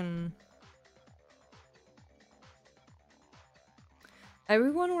investigation,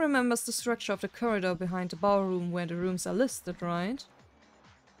 everyone remembers the structure of the corridor behind the ballroom where the rooms are listed, right?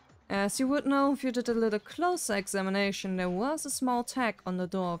 As you would know if you did a little closer examination, there was a small tag on the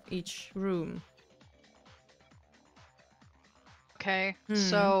door of each room. Okay,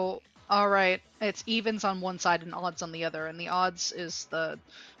 so, alright, it's evens on one side and odds on the other, and the odds is the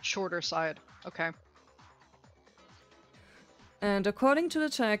shorter side. Okay. And according to the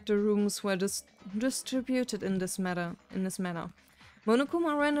tag, the rooms were distributed in this manner.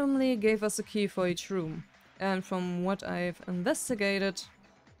 Monokuma randomly gave us a key for each room, and from what I've investigated...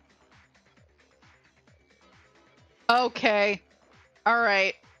 Okay.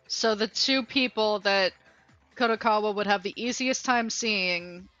 Alright, so the two people that Kurokawa would have the easiest time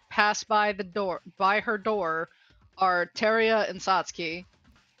seeing pass by her door are Teruya and Satsuki.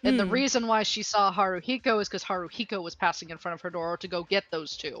 And the reason why she saw Haruhiko is because Haruhiko was passing in front of her door to go get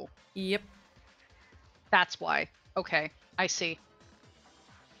those two. Yep. That's why. Okay, I see.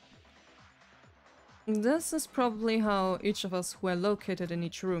 This is probably how each of us were located in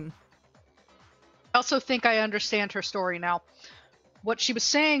each room. I also think I understand her story now. What she was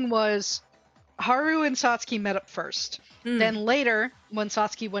saying was Haru and Satsuki met up first. Then later, when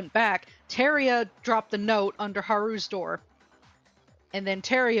Satsuki went back, Teria dropped the note under Haru's door. And then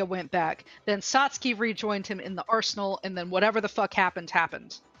Teria went back. Then Satsuki rejoined him in the arsenal, and then whatever the fuck happened,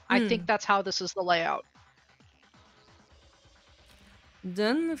 happened. I think that's how this is the layout.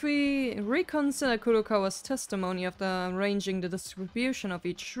 Then, if we reconsider Kurokawa's testimony after arranging the distribution of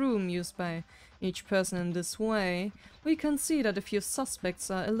each room used by each person in this way, we can see that a few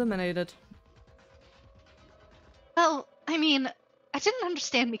suspects are eliminated. Well, I mean, I didn't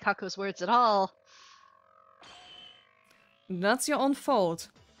understand Mikako's words at all. That's your own fault.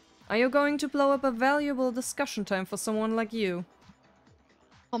 Are you going to blow up a valuable discussion time for someone like you?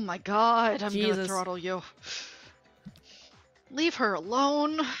 Oh my god, I'm Jesus. gonna throttle you. Leave her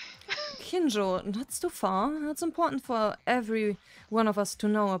alone. Kinjo, that's too far. It's important for every one of us to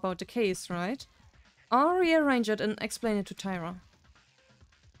know about the case, right? I'll rearrange it and explain it to Tyra.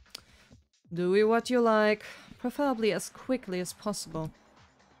 Do what you like, preferably as quickly as possible.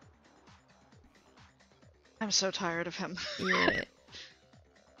 I'm so tired of him. Yeah.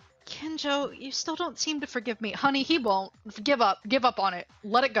 Kenjo, you still don't seem to forgive me. Honey, he won't. Give up. Give up on it.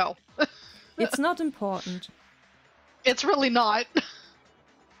 Let it go. It's not important. It's really not.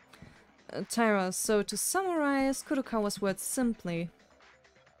 Tyra, so to summarize Kurokawa's words simply.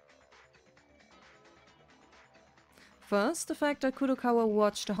 First, the fact that Kurokawa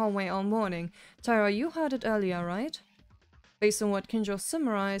watched the hallway all morning. Tyra, you heard it earlier, right? Based on what Kinjo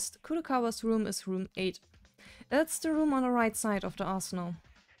summarized, Kurokawa's room is room 8. It's the room on the right side of the arsenal.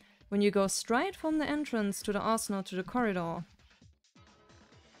 When you go straight from the entrance to the arsenal to the corridor.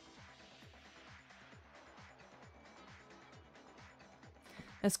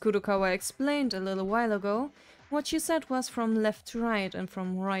 As Kurokawa explained a little while ago, what she said was from left to right and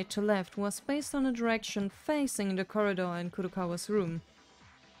from right to left was based on the direction facing the corridor in Kurokawa's room.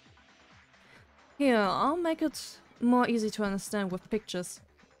 Here, I'll make it more easy to understand with pictures.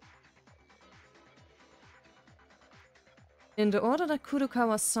 In the order that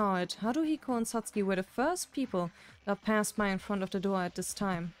Kurokawa saw it, Haruhiko and Satsuki were the first people that passed by in front of the door at this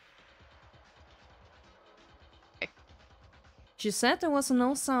time. She said there was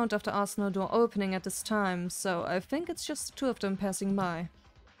no sound of the arsenal door opening at this time, so I think it's just the two of them passing by.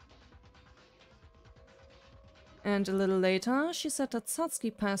 And a little later, she said that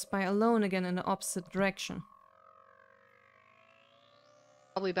Satsuki passed by alone again in the opposite direction.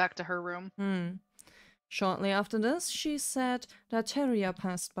 Probably back to her room. Shortly after this, she said that Teria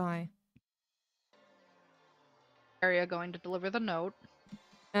passed by. Teria going to deliver the note.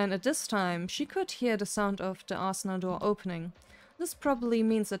 And at this time, she could hear the sound of the arsenal door opening. This probably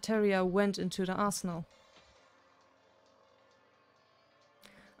means that Teria went into the arsenal.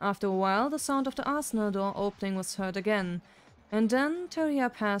 After a while, the sound of the arsenal door opening was heard again, and then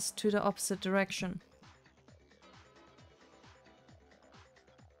Teria passed to the opposite direction.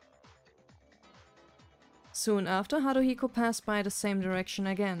 Soon after, Haruhiko passed by the same direction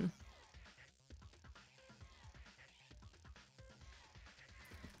again.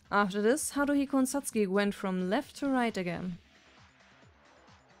 After this, Haruhiko and Satsuki went from left to right again.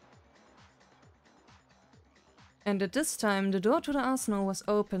 And at this time, the door to the arsenal was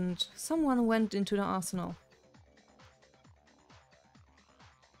opened. Someone went into the arsenal.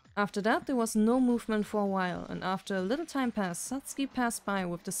 After that, there was no movement for a while, and after a little time passed, Satsuki passed by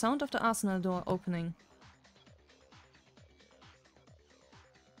with the sound of the arsenal door opening.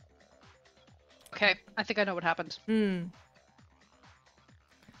 Okay, I think I know what happened.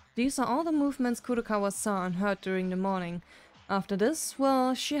 These are all the movements Kurokawa saw and heard during the morning. After this,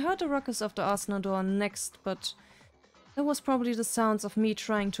 well, she heard the ruckus of the arsenal door next, but that was probably the sounds of me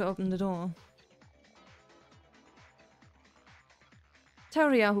trying to open the door.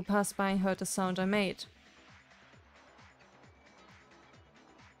 Teria, who passed by, heard the sound I made.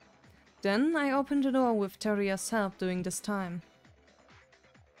 Then I opened the door with Teria's help during this time.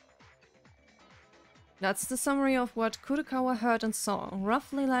 That's the summary of what Kurokawa heard and saw,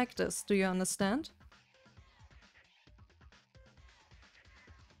 roughly like this, do you understand?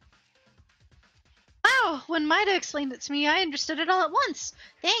 Wow, when Maida explained it to me, I understood it all at once.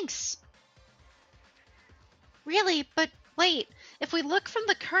 Thanks. Really, but wait, if we look from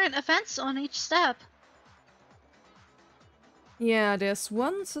the current events on each step... Yeah, there's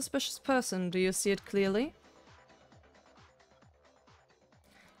one suspicious person, do you see it clearly?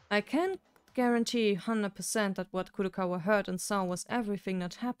 I can't guarantee 100% that what Kurokawa heard and saw was everything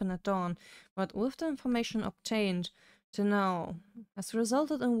that happened at dawn, but with the information obtained to now has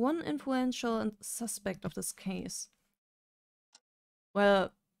resulted in one influential suspect of this case.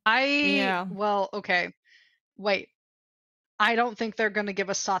 Well, yeah. Well, okay. Wait. I don't think they're going to give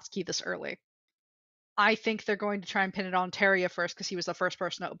us Satsuki this early. I think they're going to try and pin it on Teria first because he was the first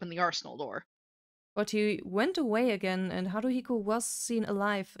person to open the arsenal door. But he went away again, and Haruhiko was seen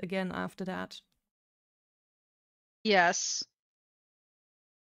alive again after that. Yes.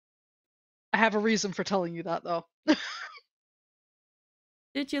 I have a reason for telling you that, though.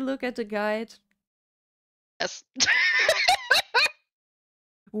 Did you look at the guide? Yes.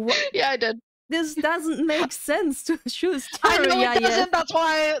 What? Yeah, I did. This doesn't make sense to choose Teria I know it doesn't. yet. That's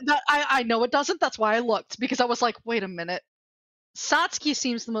why I know it doesn't. That's why I looked, because I was like, wait a minute. Satsuki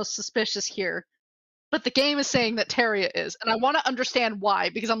seems the most suspicious here, but the game is saying that Teria is, and I want to understand why,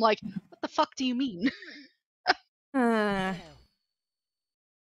 because I'm like, what the fuck do you mean? Uh,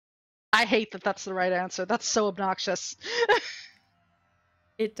 I hate that that's the right answer. That's so obnoxious.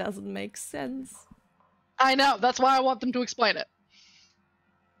 it doesn't make sense. I know. That's why I want them to explain it.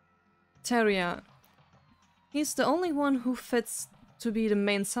 Teria. He's the only one who fits to be the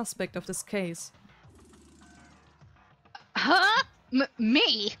main suspect of this case. Huh?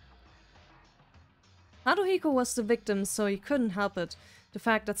 Me? Haruhiko was the victim, so he couldn't help it. The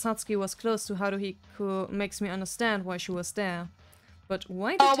fact that Satsuki was close to Haruhiko makes me understand why she was there. But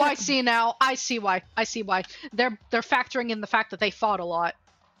why did I see now. I see why. I see why. They're factoring in the fact that they fought a lot,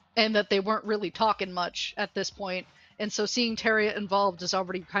 and that they weren't really talking much at this point. And so seeing Teria involved is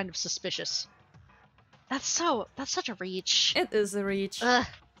already kind of suspicious. That's such a reach. It is a reach.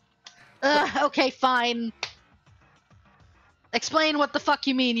 Okay, fine. Explain what the fuck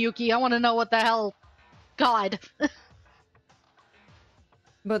you mean, Yuki. I want to know what the hell. God.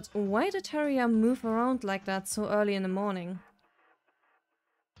 But why did Teria move around like that so early in the morning?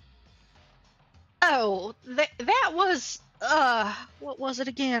 Oh, that was, what was it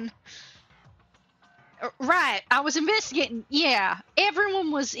again? Right, I was investigating, yeah.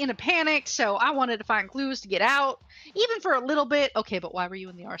 Everyone was in a panic, so I wanted to find clues to get out. Even for a little bit. Okay, but why were you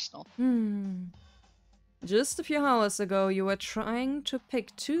in the arsenal? Just a few hours ago, you were trying to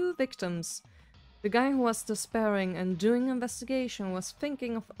pick two victims. The guy who was despairing and doing investigation was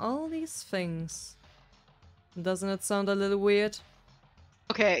thinking of all these things. Doesn't it sound a little weird?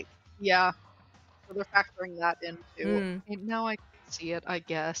 Okay, yeah. So they're factoring that in too. And now I can see it, I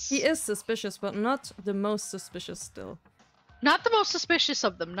guess. He is suspicious, but not the most suspicious still. Not the most suspicious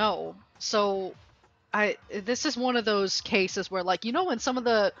of them, no. So, this is one of those cases where, like, you know, in some of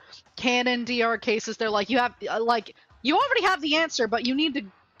the canon DR cases, they're like, you already have the answer, but you need to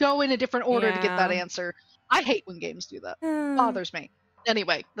go in a different order to get that answer. I hate when games do that. Bothers me.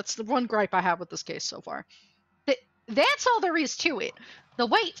 Anyway, that's the one gripe I have with this case so far. That's all there is to it. The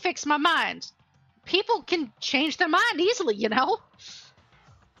wait fixed my mind. People can change their mind easily, you know?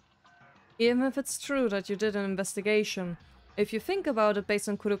 Even if it's true that you did an investigation, if you think about it based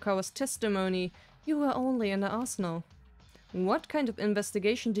on Kurokawa's testimony, you were only in the arsenal. What kind of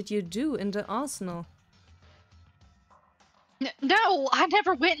investigation did you do in the arsenal? No, I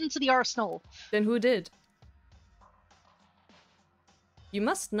never went into the arsenal. Then who did? You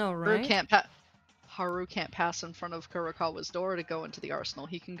must know, right? Haru can't pass in front of Kurokawa's door to go into the arsenal.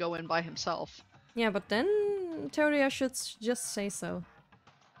 He can go in by himself. Yeah, but then Teria should just say so.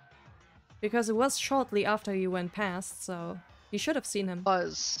 Because it was shortly after you went past, so you should have seen him.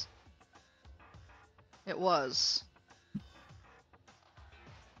 It was.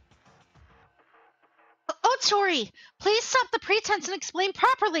 Otori, please stop the pretense and explain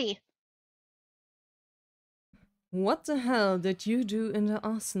properly. What the hell did you do in the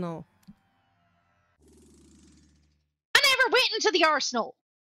arsenal? I never went into the arsenal!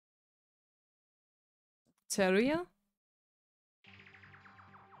 Teria?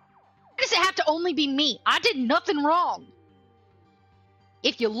 Why does it have to only be me? I did nothing wrong.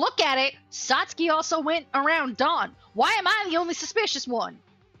 If you look at it, Satsuki also went around Dawn. Why am I the only suspicious one?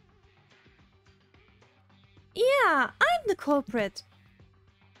 Yeah, I'm the culprit.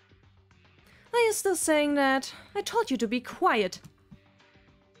 Are you still saying that? I told you to be quiet.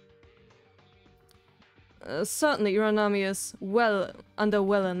 Certainly, Uranami is under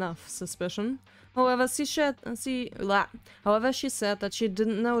well enough suspicion. However, she said that she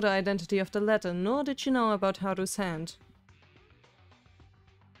didn't know the identity of the letter, nor did she know about Haru's hand.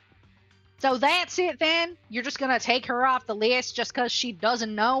 So that's it then? You're just gonna take her off the list just because she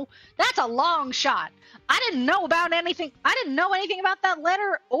doesn't know? That's a long shot. I didn't know anything about that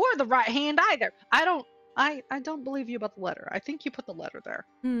letter or the right hand either. I don't believe you about the letter. I think you put the letter there.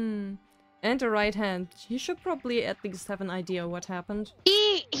 And a right hand. You should probably at least have an idea what happened.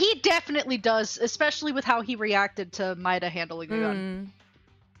 He definitely does, especially with how he reacted to Maida handling the gun.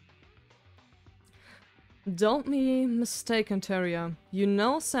 Don't be mistaken, Teria. You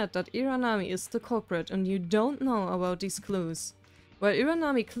now said that Iranami is the culprit and you don't know about these clues. Well,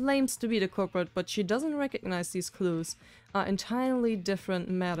 Iranami claims to be the culprit, but she doesn't recognize these clues, are entirely different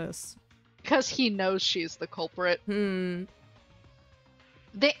matters. Because he knows she's the culprit. Hmm.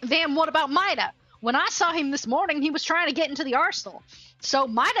 Then what about Maida? When I saw him this morning, he was trying to get into the arsenal. So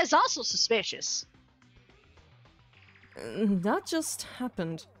Maida's also suspicious. That just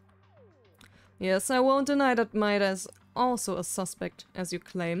happened. Yes, I won't deny that Maida is also a suspect, as you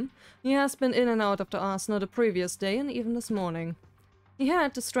claim. He has been in and out of the arsenal the previous day and even this morning. He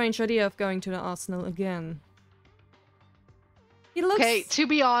had the strange idea of going to the arsenal again. He looks... Okay, to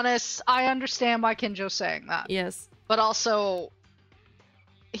be honest, I understand why Kinjo's saying that. Yes. But also,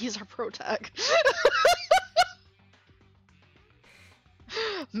 he's our protag.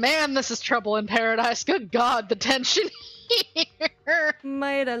 Man, this is trouble in paradise. Good God, the tension here.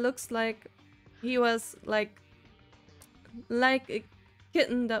 Maida looks like he was like a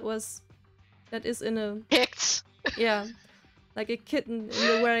kitten that is in a Picked. yeah, like a kitten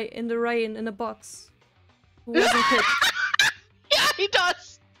in the rain in a box who wasn't picked. Yeah, he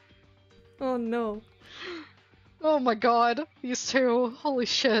does. Oh no. Oh my God, these two. Holy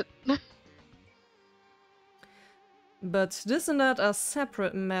shit. But this and that are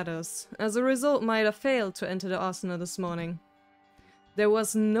separate matters. As a result, Maida failed to enter the arsenal this morning. There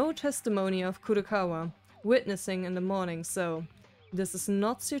was no testimony of Kurokawa witnessing in the morning, so this is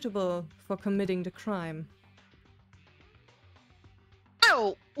not suitable for committing the crime.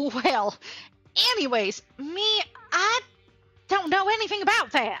 Oh, well, anyways, I don't know anything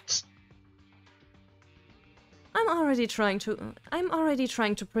about that. I'm already trying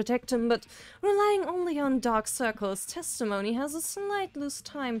to protect him, but relying only on Dark Circle's testimony has a slight loose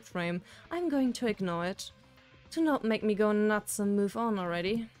time frame. I'm going to ignore it. Do not make me go nuts and move on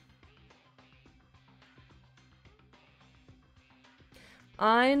already.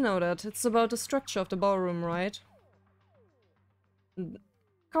 I know that. It's about the structure of the ballroom, right?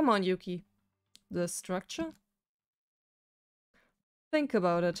 Come on, Yuki. The structure? Think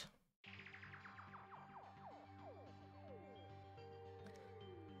about it.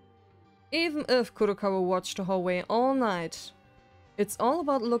 Even if Kurokawa watched the hallway all night, it's all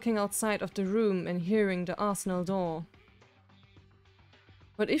about looking outside of the room and hearing the arsenal door.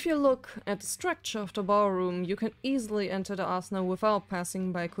 But if you look at the structure of the ballroom, you can easily enter the arsenal without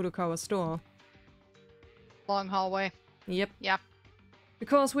passing by Kurokawa's door. Long hallway. Yep. Yeah.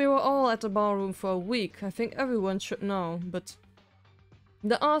 Because we were all at the ballroom for a week, I think everyone should know, but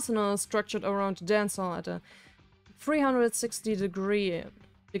the arsenal is structured around the dance hall at a 360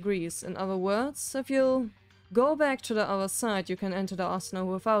 degrees. In other words, if you go back to the other side, you can enter the arsenal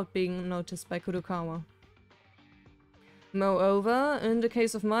without being noticed by Kurokawa. Moreover, in the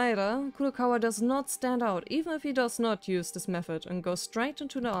case of Maida, Kurokawa does not stand out, even if he does not use this method and goes straight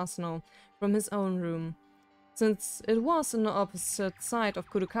into the arsenal from his own room, since it was on the opposite side of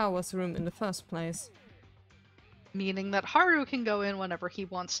Kurokawa's room in the first place. Meaning that Haru can go in whenever he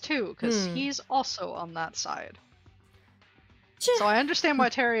wants to, because he's also on that side. So I understand why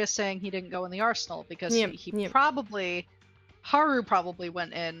Terry is saying he didn't go in the arsenal, because Haru probably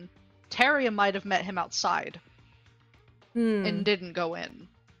went in. Terry might have met him outside and didn't go in,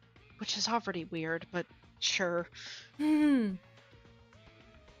 which is already weird, but sure.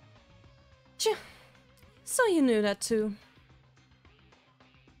 So you knew that too.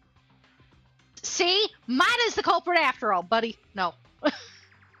 See? Maida's the culprit after all, buddy. No.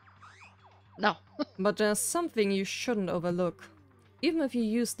 No. But there's something you shouldn't overlook. Even if you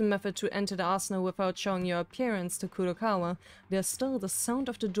use the method to enter the arsenal without showing your appearance to Kurokawa, there's still the sound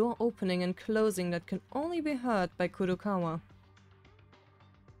of the door opening and closing that can only be heard by Kurokawa.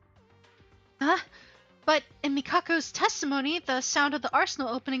 But in Mikako's testimony, the sound of the arsenal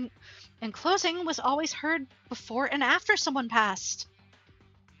opening and closing was always heard before and after someone passed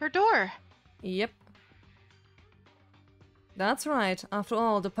her door. Yep. That's right. After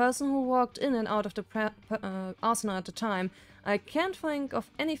all, the person who walked in and out of the arsenal at the time, I can't think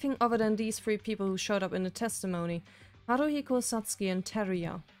of anything other than these three people who showed up in the testimony. Haruhiko, Satsuki, and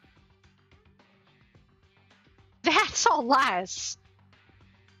Teruya. That's all lies.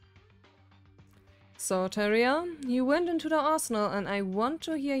 So, Teruya, you went into the arsenal and I want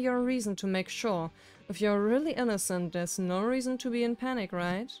to hear your reason to make sure. If you're really innocent, there's no reason to be in panic,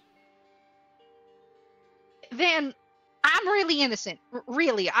 right? Then I'm really innocent.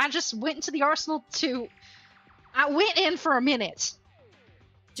 Really. I just went into the arsenal I went in for a minute.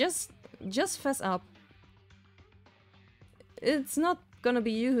 Just just fess up. It's not gonna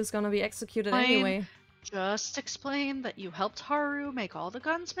be you who's gonna be executed anyway. Just explain that you helped Haru make all the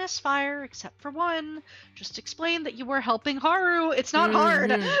guns misfire except for one. Just explain that you were helping Haru. It's not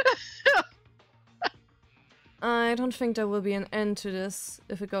hard. I don't think there will be an end to this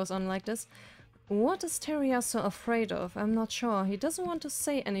if it goes on like this. What is Teria so afraid of? I'm not sure. He doesn't want to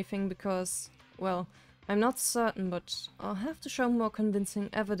say anything because, well, I'm not certain, but I'll have to show more convincing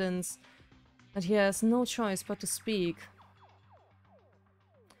evidence that he has no choice but to speak.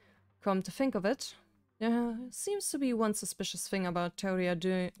 Come to think of it, there seems to be one suspicious thing about Teria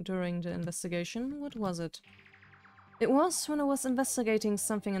during the investigation. What was it? It was when I was investigating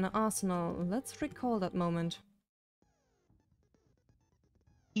something in the arsenal. Let's recall that moment.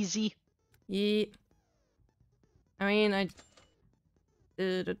 Easy. Yeah. I mean,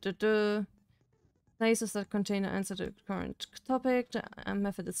 places that contain an answer to the current topic. The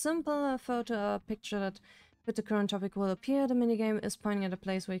method is simple. A photo or a picture that fit the current topic will appear. The minigame is pointing at a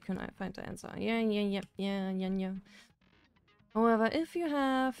place where you can find the answer. Yeah. However, if you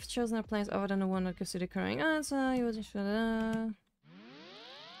have chosen a place other than the one that gives you the correct answer, you will...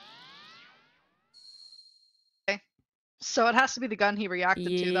 Okay. So it has to be the gun he reacted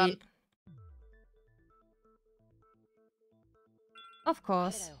to then. Of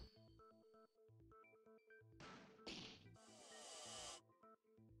course.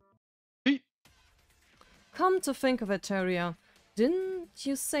 Come to think of it, Teria, didn't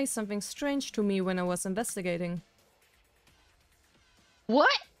you say something strange to me when I was investigating?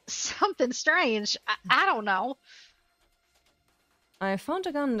 What? Something strange? I don't know. I found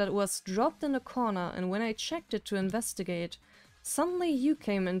a gun that was dropped in a corner, and when I checked it to investigate, suddenly you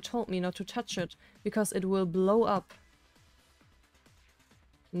came and told me not to touch it, because it will blow up.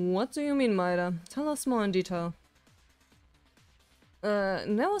 What do you mean, Maida? Tell us more in detail.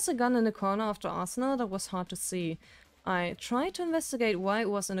 There was a gun in the corner of the arsenal that was hard to see. I tried to investigate why it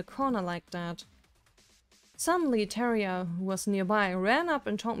was in a corner like that. Suddenly, Teria, who was nearby, ran up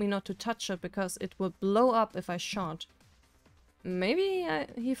and told me not to touch it because it would blow up if I shot. Maybe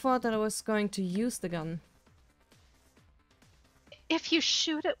he thought that I was going to use the gun. If you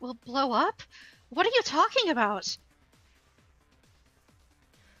shoot, it will blow up? What are you talking about?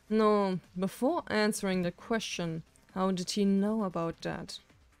 No, before answering the question, how did he know about that?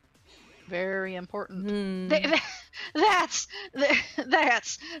 Very important. That's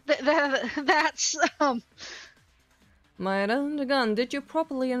Maida, the gun, did you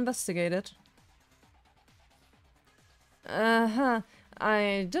properly investigate it?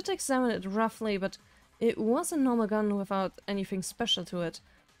 I did examine it roughly, but it was a normal gun without anything special to it.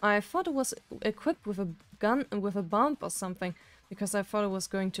 I thought it was equipped with a gun with a bomb or something, because I thought it was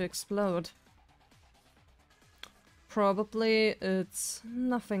going to explode. Probably it's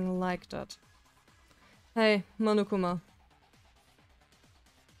nothing like that. Hey, Monokuma.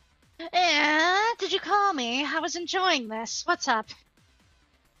 Did you call me? I was enjoying this. What's up?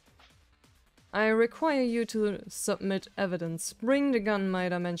 I require you to submit evidence. Bring the gun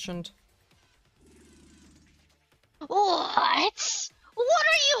Maida mentioned. What? What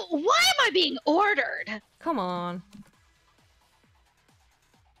are you? Why am I being ordered? Come on.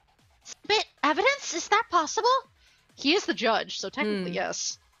 Submit evidence? Is that possible? He is the judge, so technically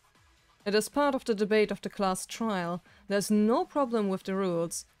yes. It is part of the debate of the class trial. There's no problem with the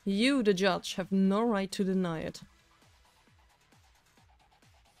rules. You, the judge, have no right to deny it.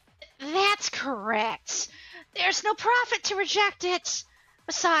 That's correct. There's no profit to reject it.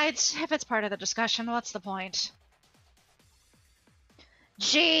 Besides, if it's part of the discussion, what's the point?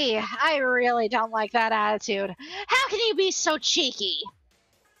 Gee, I really don't like that attitude. How can you be so cheeky?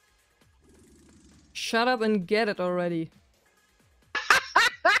 Shut up and get it already.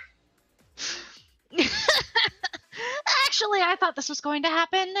 Actually, I thought this was going to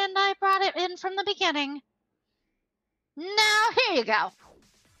happen, and I brought it in from the beginning. Now, here you go.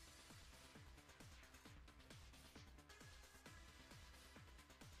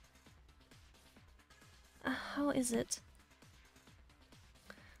 How is it?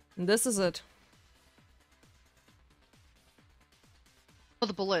 This is it. Oh,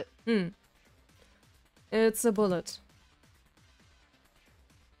 the bullet. It's a bullet.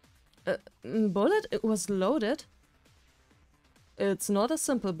 Bullet? It was loaded? It's not a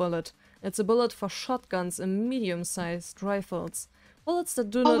simple bullet. It's a bullet for shotguns and medium-sized rifles. Bullets that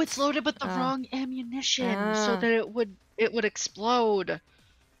do not... Oh, it's loaded with the wrong ammunition, so that it would explode.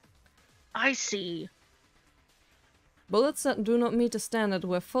 I see. Bullets that do not meet the standard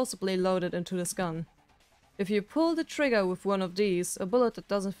were forcibly loaded into this gun. If you pull the trigger with one of these, a bullet that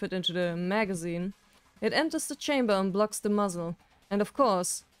doesn't fit into the magazine, it enters the chamber and blocks the muzzle. And of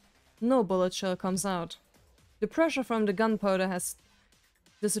course, no bullet shell comes out. The pressure from the gunpowder has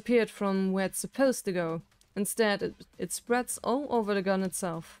disappeared from where it's supposed to go. Instead, it spreads all over the gun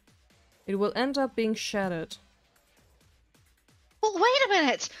itself. It will end up being shattered. Well, wait a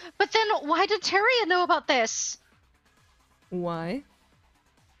minute! But then why did Teria know about this? Why?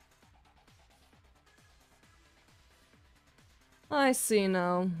 I see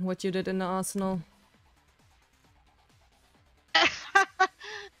now what you did in the arsenal.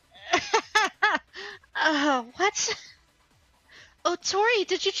 What? Oh, Tori,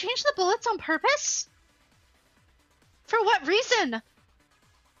 did you change the bullets on purpose? For what reason?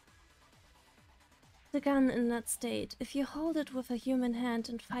 The gun in that state, if you hold it with a human hand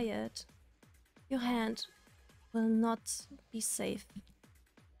and fire it, your hand will not be safe.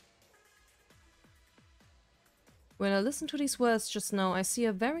 When I listen to these words just now, I see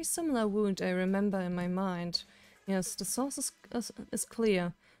a very similar wound I remember in my mind. Yes, the source is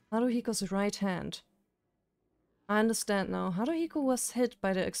clear. Haruhiko's right hand. I understand now. Haruhiko was hit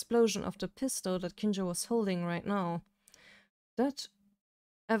by the explosion of the pistol that Kinjo was holding right now. That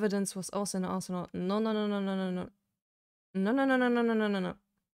evidence was also in the arsenal. No. No.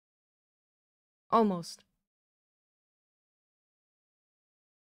 Almost.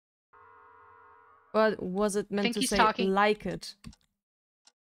 But was it meant to say like it?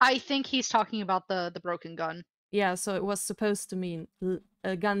 I think he's talking about the broken gun. Yeah, so it was supposed to mean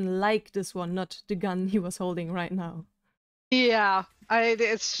a gun like this one, not the gun he was holding right now. Yeah,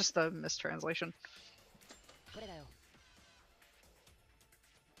 it's just a mistranslation.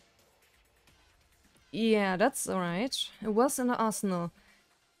 Yeah, that's alright. It was in the arsenal.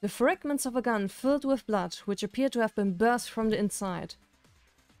 The fragments of a gun filled with blood, which appeared to have been burst from the inside.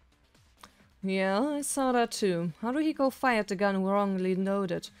 Yeah, I saw that too. Haruhiko fired the gun wrongly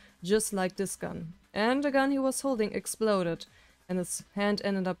loaded, just like this gun. And the gun he was holding exploded, and his hand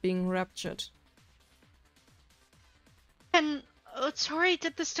ended up being ruptured. And Tori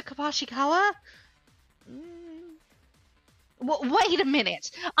did this to Kabashikawa? Well, wait a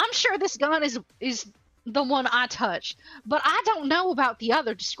minute. I'm sure this gun is the one I touched, but I don't know about the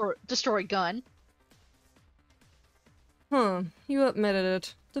other destroyed gun. Huh, you admitted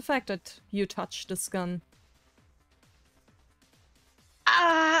it. The fact that you touched this gun.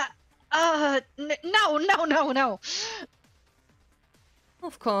 No.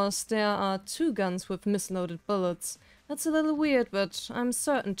 Of course, there are 2 guns with misloaded bullets. That's a little weird, but I'm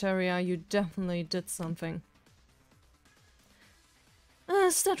certain, Teria, you definitely did something.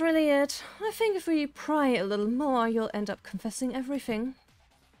 Is that really it? I think if we pry a little more, you'll end up confessing everything.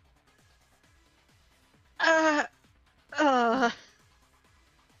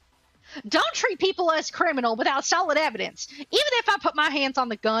 Don't treat people as criminal without solid evidence. Even if I put my hands on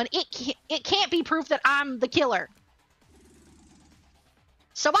the gun, it can't be proof that I'm the killer.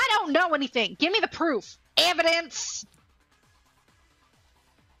 So I don't know anything. Give me the proof. Evidence!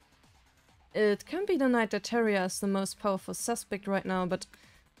 It can be denied that Teria is the most powerful suspect right now, but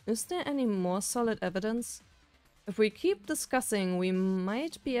is there any more solid evidence? If we keep discussing, we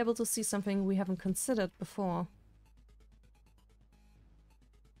might be able to see something we haven't considered before.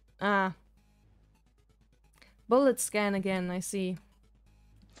 Ah. Bullet scan again, I see.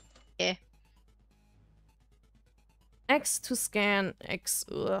 Yeah. X to scan, X,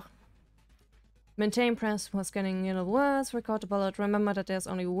 ugh. Maintain press for scanning near the words, record the bullet. Remember that there's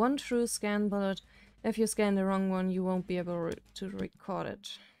only one true scan bullet. If you scan the wrong one, you won't be able to record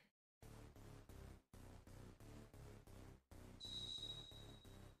it.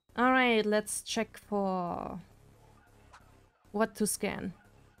 Alright, let's check for what to scan.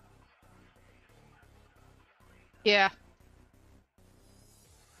 Yeah.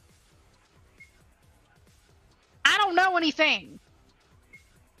 I don't know anything.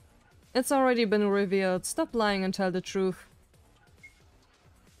 It's already been revealed. Stop lying and tell the truth.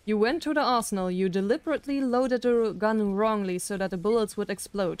 You went to the arsenal. You deliberately loaded the gun wrongly so that the bullets would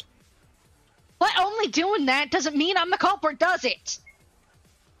explode. But only doing that doesn't mean I'm the culprit, does it?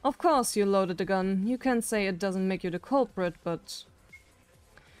 Of course you loaded the gun. You can say it doesn't make you the culprit, but...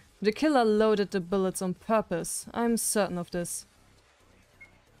 the killer loaded the bullets on purpose. I'm certain of this.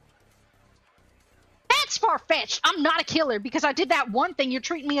 That's far-fetched. I'm not a killer because I did that one thing. You're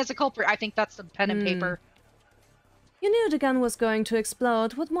treating me as a culprit. I think that's the pen and paper. You knew the gun was going to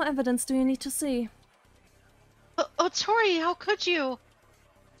explode. What more evidence do you need to see? Oh, Tori, how could you?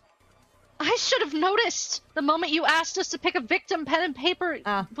 I should have noticed the moment you asked us to pick a victim. Pen and paper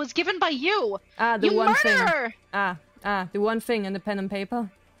was given by you. The you one murderer! thing. The one thing in the pen and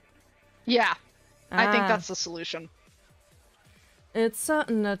paper? Yeah. I think that's the solution. It's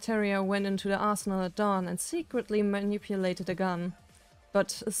certain that Teria went into the arsenal at dawn and secretly manipulated a gun.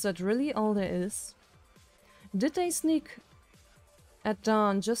 But is that really all there is? Did they sneak at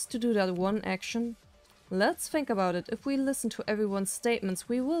dawn just to do that one action? Let's think about it. If we listen to everyone's statements,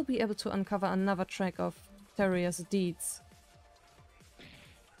 we will be able to uncover another track of Terrier's deeds.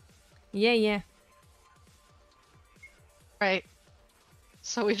 Yeah. Right.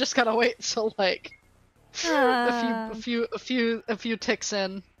 So we just gotta wait till like a few ticks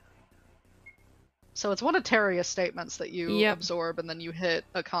in. So it's one of Terria's statements that you absorb and then you hit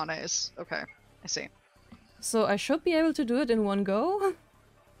Akane's. Okay, I see. So I should be able to do it in one go?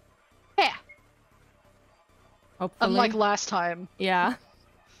 Yeah. Hopefully. Unlike last time. Yeah.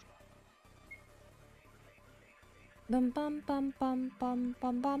 Bum bum bum bum bum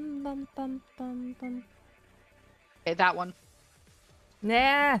bum bum bum bum bum bum. Okay, that one.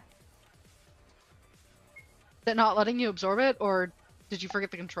 Nah. Is it not letting you absorb it, or did you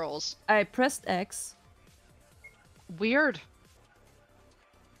forget the controls? I pressed X. Weird.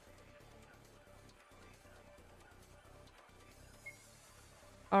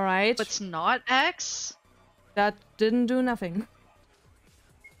 Alright. But it's not X? That didn't do nothing.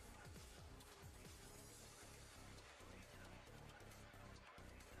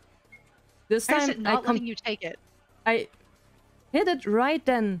 This Why time is it not letting you take it? I hit it right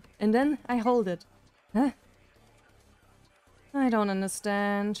then, and then I hold it. Huh? I don't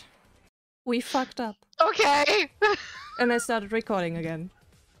understand. We fucked up. Okay! And I started recording again.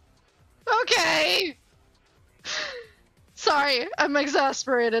 Okay! Sorry, I'm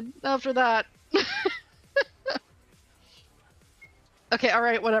exasperated after that. Okay,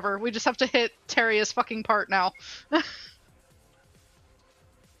 alright, whatever. We just have to hit Terria's fucking part now.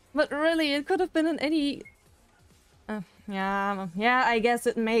 But really, it could have been in any... yeah, I guess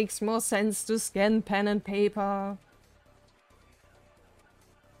it makes more sense to scan pen and paper.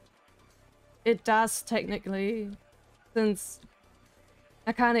 It does, technically. Since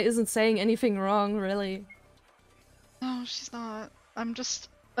Akane isn't saying anything wrong, really. No, she's not. I'm just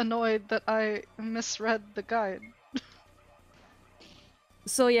annoyed that I misread the guide.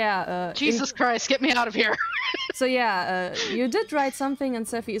 So yeah, Jesus Christ, get me out of here! So yeah, you did write something in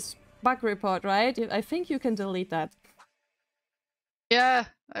Sephi's bug report, right? I think you can delete that. Yeah,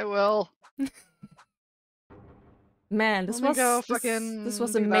 I will. Man, this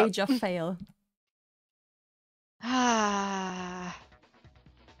was a major fail. Ah.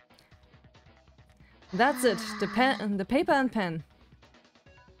 That's it. The paper and pen.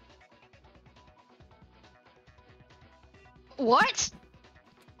 What?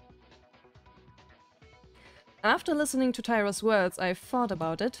 After listening to Tyra's words, I thought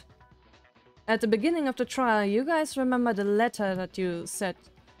about it. At the beginning of the trial, you guys remember the letter that you said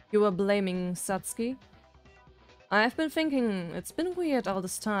you were blaming Satsuki? I've been thinking, it's been weird all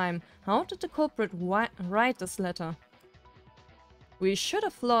this time. How did the culprit write this letter? We should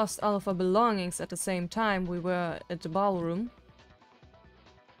have lost all of our belongings at the same time we were at the ballroom.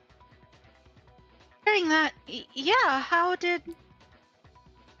 Hearing that, yeah, how did...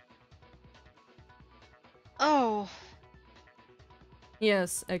 Oh.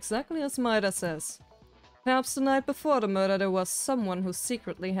 Yes, exactly as Maida says. Perhaps the night before the murder there was someone who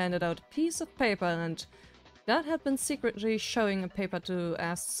secretly handed out a piece of paper and that had been secretly showing a paper to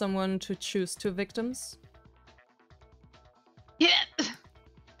ask someone to choose two victims. Yeah.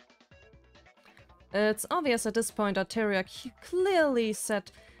 It's obvious at this point that Teria clearly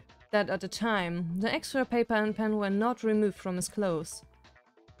said that at the time, the extra paper and pen were not removed from his clothes.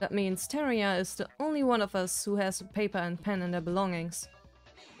 That means Teria is the only one of us who has a paper and pen in their belongings.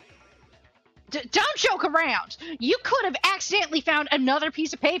 Don't joke around! You could have accidentally found another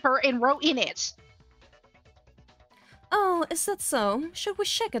piece of paper and wrote in it! Oh, is that so? Should we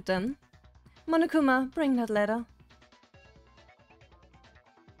check it then? Monokuma, bring that letter.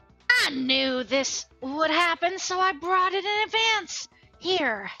 I knew this would happen, so I brought it in advance.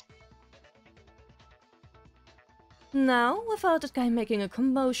 Here. Now, without that guy making a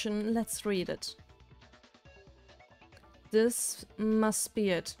commotion, let's read it. This must be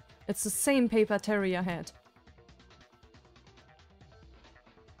it. It's the same paper Teria had.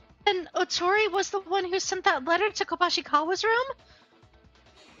 And Otori was the one who sent that letter to Kobashikawa's room?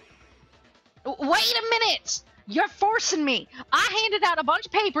 Wait a minute! You're forcing me! I handed out a bunch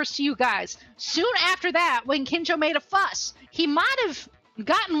of papers to you guys. Soon after that, when Kinjo made a fuss, he might have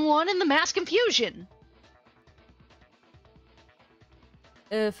gotten one in the mass confusion.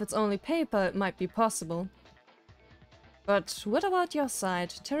 If it's only paper, it might be possible. But what about your side?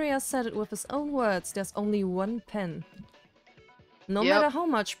 Teria said it with his own words, there's only one pen. No matter how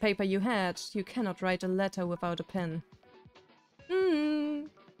much paper you had, you cannot write a letter without a pen.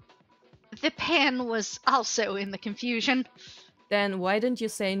 The pen was also in the confusion. Then why didn't you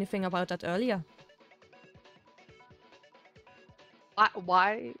say anything about that earlier?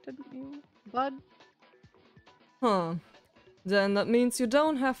 Why didn't you, bud? Huh. Then that means you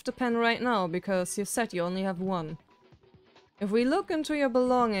don't have the pen right now, because you said you only have one. If we look into your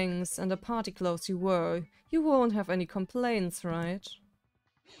belongings and the party clothes you wore, you won't have any complaints, right?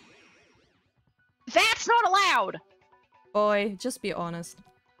 That's not allowed! Boy, just be honest.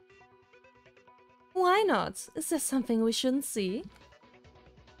 Why not? Is there something we shouldn't see?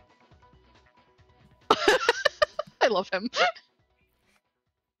 I love him.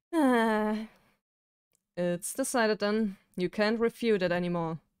 It's decided then. You can't refute it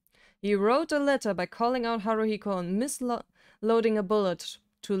anymore. He wrote a letter by calling out Haruhiko and misloading a bullet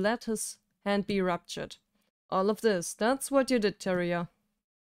to let his hand be ruptured. All of this, that's what you did, Teruya.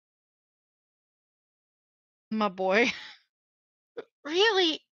 My boy.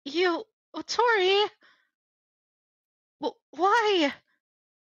 Really? You... Tori? Why?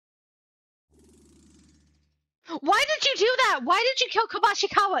 Why did you do that? Why did you kill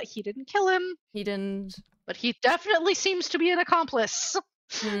Kabashikawa? He didn't kill him. He didn't... But he definitely seems to be an accomplice.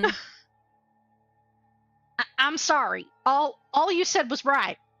 Hmm. I'm sorry. All you said was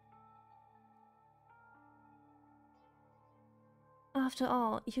right. After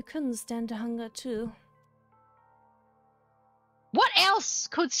all, you couldn't stand the hunger too. What else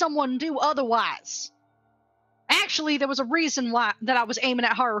could someone do otherwise? Actually, there was a reason why that I was aiming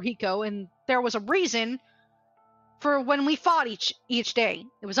at Haruhiko, and there was a reason for when we fought each day.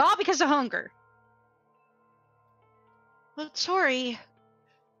 It was all because of hunger. But sorry.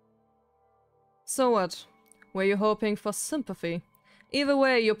 So what? Were you hoping for sympathy? Either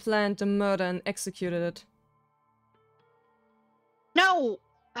way, you planned the murder and executed it. No!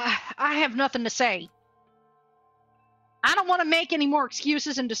 I have nothing to say. I don't want to make any more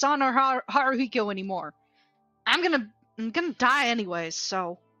excuses and dishonor Haruhiko anymore. I'm gonna die anyways,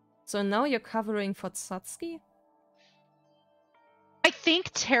 so... So now you're covering for Satsuki? I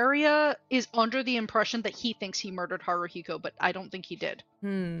think Teruya is under the impression that he thinks he murdered Haruhiko, but I don't think he did.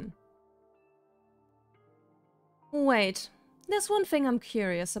 Wait, there's one thing I'm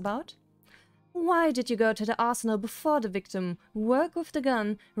curious about. Why did you go to the arsenal before the victim, work with the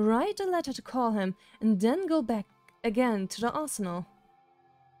gun, write a letter to call him, and then go back again to the arsenal?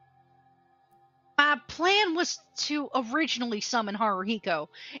 My plan was to originally summon Haruhiko,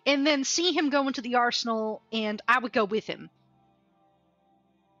 and then see him go into the arsenal, and I would go with him.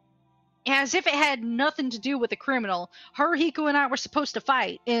 As if it had nothing to do with the criminal, Haruhiko and I were supposed to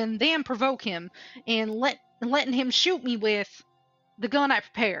fight, and then provoke him, and letting him shoot me with the gun I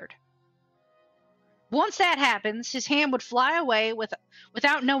prepared. Once that happens, his hand would fly away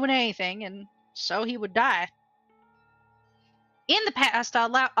without knowing anything, and so he would die. In the past,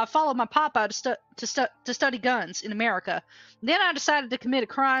 I followed my papa to study guns in America. Then I decided to commit a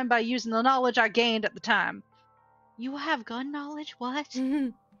crime by using the knowledge I gained at the time. You have gun knowledge? What?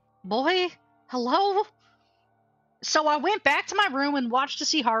 Boy, hello? So I went back to my room and watched to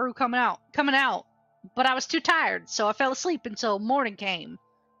see Haru coming out. But I was too tired, so I fell asleep until morning came.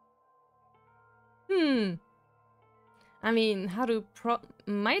 I mean, Haru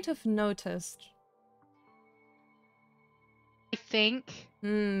might have noticed. I think...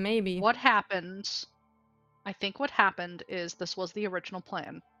 maybe. What happened... I think what happened is this was the original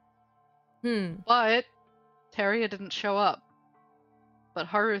plan. But Teruya didn't show up. But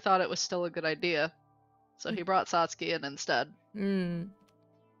Haru thought it was still a good idea. So he brought Satsuki in instead. And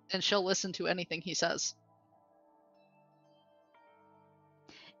she'll listen to anything he says.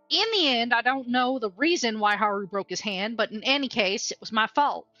 In the end, I don't know the reason why Haru broke his hand, but in any case, it was my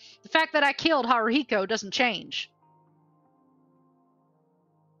fault. The fact that I killed Haruhiko doesn't change.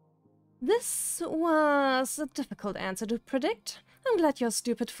 This was a difficult answer to predict. I'm glad you're a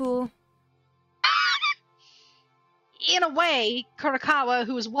stupid fool. In a way, Kurakawa,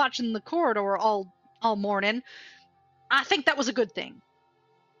 who was watching the corridor all morning, I think that was a good thing.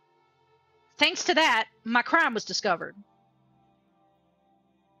 Thanks to that, my crime was discovered.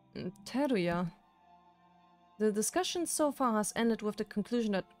 Teruya. The discussion so far has ended with the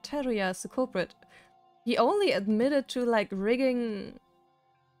conclusion that Teruya is the culprit. He only admitted to, like, rigging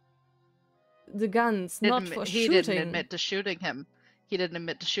the guns, not for He shooting. didn't admit to shooting him. He didn't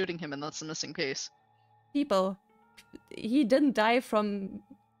admit to shooting him, and that's the missing piece. People. He didn't die from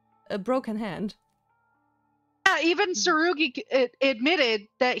a broken hand. Yeah, even Tsurugi admitted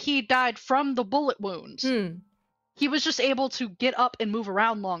that he died from the bullet wounds. He was just able to get up and move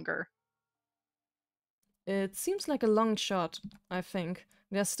around longer. It seems like a long shot, I think.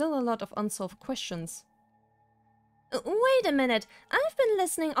 There's still a lot of unsolved questions. Wait a minute. I've been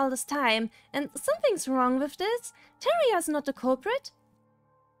listening all this time, and something's wrong with this. Terria's not the culprit.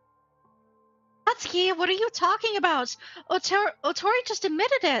 Natsuki, what are you talking about? Otori just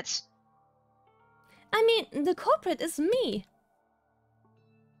admitted it. I mean, the culprit is me.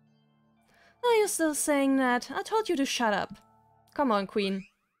 Are you still saying that? I told you to shut up. Come on, Queen.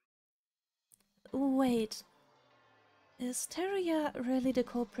 Wait. Is Teria really the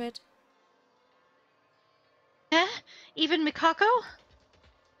culprit? Eh? Even Mikako?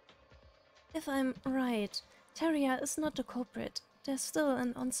 If I'm right, Teria is not the culprit. There's still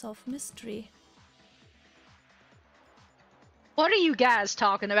an unsolved mystery. What are you guys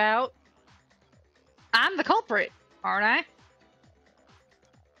talking about? I'm the culprit, aren't I?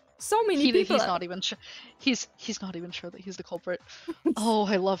 So many people. He's not even sure. He's not even sure that he's the culprit. Oh,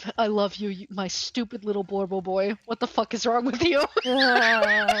 I love you, my stupid little Blorbo boy. What the fuck is wrong with you?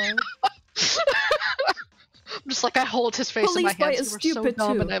 I'm just like, I hold his face in my Police boy hands. is You are so stupid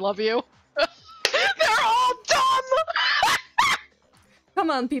dumb, too. and I love you. They're all dumb. Come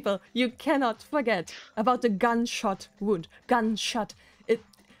on, people. You cannot forget about the gunshot wound. Gunshot.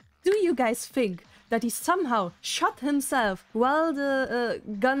 Do you guys think that he somehow shot himself while the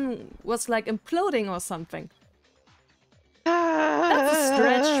gun was like imploding or something? That's a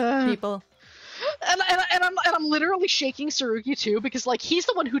stretch, people. And I'm literally shaking Tsurugi too, because like he's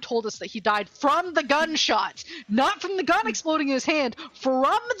the one who told us that he died from the gunshots, not from the gun exploding in his hand,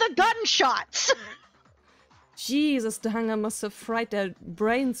 from the gunshots. Jesus, the hunger must have fried their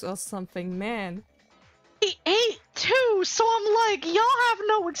brains or something, man. He ate too, so I'm like, y'all have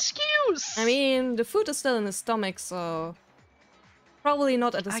no excuse. I mean, the food is still in his stomach, so probably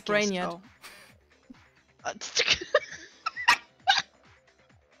not at his I brain guess yet. so.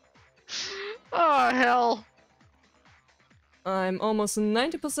 Oh, hell. I'm almost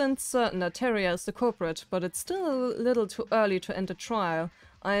 90% certain that Teria is the culprit, but it's still a little too early to end the trial.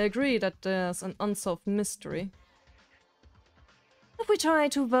 I agree that there's an unsolved mystery. If we try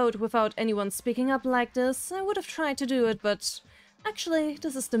to vote without anyone speaking up like this, I would have tried to do it, but actually,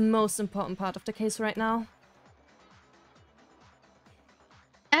 this is the most important part of the case right now.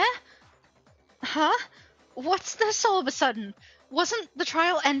 Eh? Huh? What's this all of a sudden? Wasn't the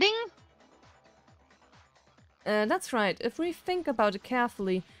trial ending? That's right. If we think about it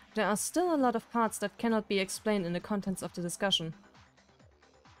carefully, there are still a lot of parts that cannot be explained in the contents of the discussion.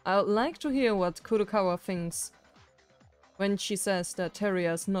 I would like to hear what Kurokawa thinks when she says that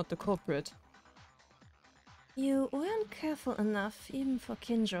Teria is not the culprit. You weren't careful enough, even for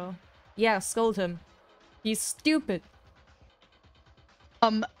Kinjo. Yeah, scold him. He's stupid.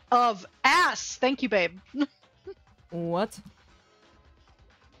 Of ass. Thank you, babe. What?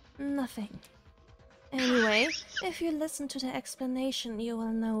 Nothing. Anyway, if you listen to the explanation, you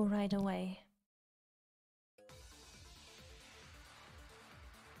will know right away.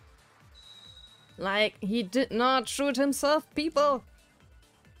 Like, he did not shoot himself, people!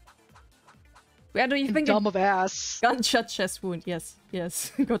 Where do you think Dumb of ass. gunshot chest wound? Yes,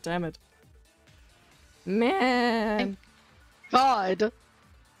 yes. God damn it. Man! God.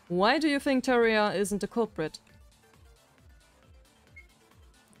 Why do you think Teria isn't the culprit?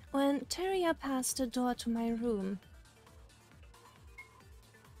 When Teria passed the door to my room,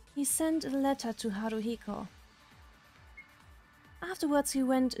 he sent a letter to Haruhiko. Afterwards he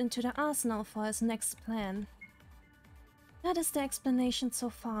went into the arsenal for his next plan. That is the explanation so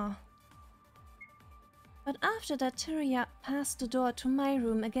far. But after that, Teria passed the door to my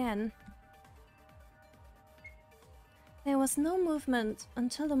room again. There was no movement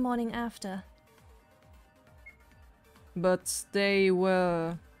until the morning after. But they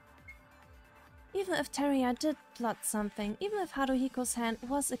were... Even if Teria did plot something, even if Haruhiko's hand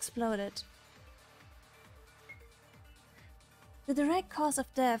was exploded, the direct cause of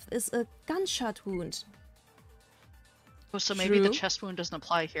death is a gunshot wound. Oh, so maybe the True. chest wound doesn't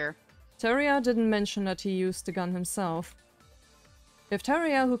apply here. Teria didn't mention that he used the gun himself. If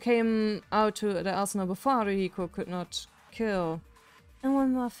Teria, who came out to the arsenal before Haruhiko, could not kill... And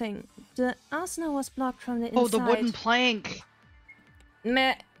one more thing, the arsenal was blocked from the inside. Oh, the wooden plank.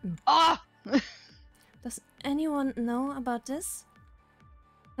 Meh. Ah! Does anyone know about this?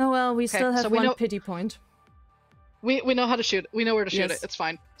 Oh well, we still have so we one know- pity point. We know how to shoot it. We know where to shoot Yes. it. It's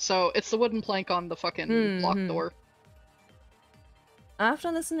fine. So it's the wooden plank on the fucking block door.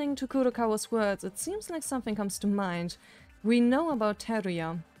 After listening to Kurokawa's words, it seems like something comes to mind. We know about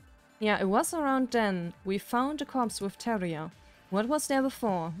Teria. Yeah, it was around then. We found the corpse with Teria. What was there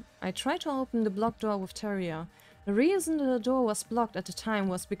before? I tried to open the blocked door with Teria. The reason the door was blocked at the time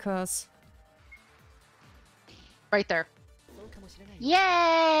was because... Right there.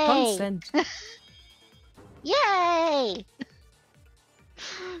 Yay! Consent. Yay!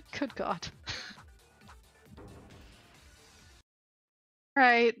 Good God.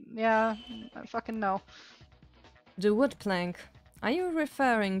 Right, yeah, I fucking know. The wood plank. Are you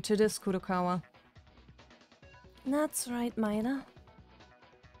referring to this, Kurokawa? That's right, Maida.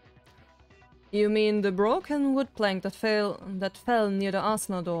 You mean the broken wood plank that fell near the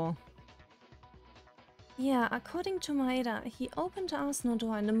arsenal door? Yeah, according to Maeda, he opened the arsenal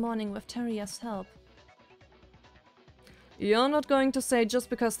door in the morning with Terria's help. You're not going to say just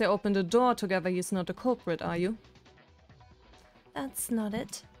because they opened the door together he's not a culprit, are you? That's not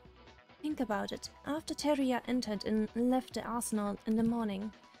it. Think about it. After Teria entered and left the arsenal in the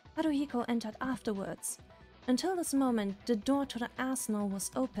morning, Haruhiko entered afterwards. Until this moment, the door to the arsenal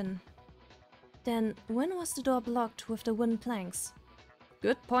was open. Then, when was the door blocked with the wooden planks?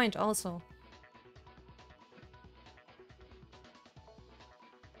 Good point also.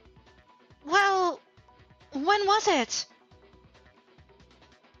 Well, when was it?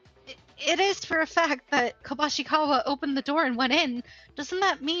 It is for a fact that Kobashikawa opened the door and went in. Doesn't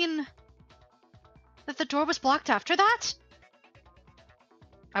that mean that the door was blocked after that?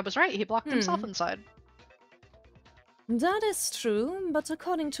 I was right, he blocked himself inside. That is true, but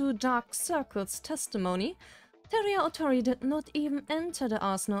according to Dark Circle's testimony, Teria Otori did not even enter the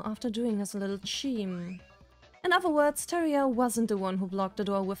arsenal after doing his little cheem. In other words, Teria wasn't the one who blocked the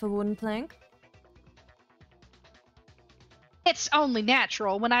door with a wooden plank. It's only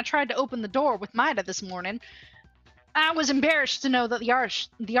natural. When I tried to open the door with Maida this morning, I was embarrassed to know that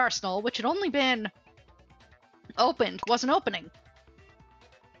the arsenal, which had only been opened, wasn't opening.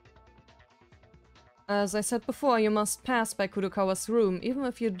 As I said before, you must pass by Kurokawa's room. Even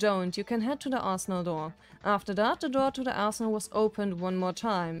if you don't, you can head to the arsenal door. After that, the door to the arsenal was opened one more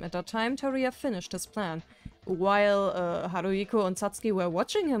time. At that time, Teria finished his plan. While Haruhiko and Satsuki were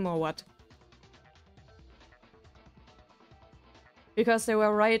watching him, or what? Because they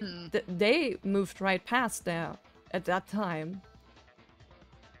were right... they moved right past there at that time.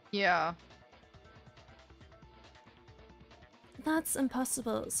 Yeah. That's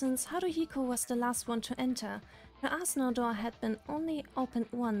impossible, since Haruhiko was the last one to enter. The arsenal door had been only opened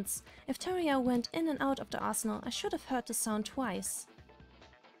once. If Teria went in and out of the arsenal, I should have heard the sound twice.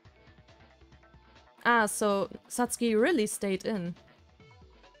 Ah, so Satsuki really stayed in.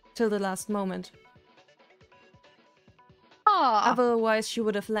 Till the last moment. Ah. Otherwise, she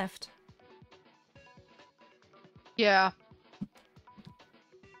would have left. Yeah.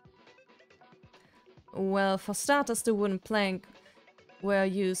 Well, for starters, the wooden plank were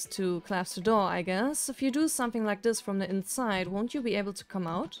used to clasp the door, I guess. If you do something like this from the inside, won't you be able to come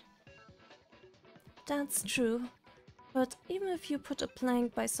out? That's true. But even if you put a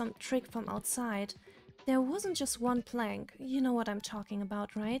plank by some trick from outside, there wasn't just one plank. You know what I'm talking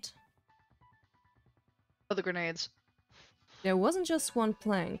about, right? Oh, the grenades. There wasn't just one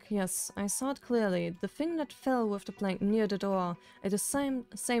plank. Yes, I saw it clearly. The thing that fell with the plank near the door at the same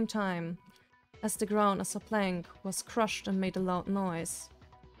time as the ground as a plank was crushed and made a loud noise.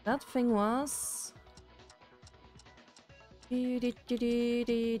 That thing was... flash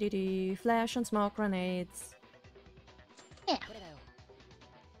and smoke grenades. Yeah.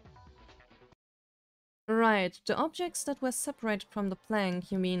 Right, the objects that were separated from the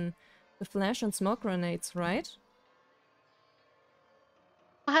plank, you mean the flash and smoke grenades, right?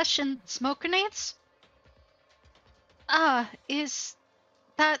 Flash and smoke grenades? Is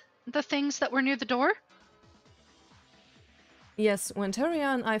that the things that were near the door? Yes, when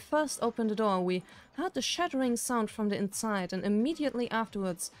Teria and I first opened the door, we heard the shattering sound from the inside, and immediately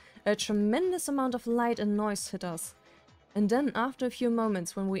afterwards, a tremendous amount of light and noise hit us. And then, after a few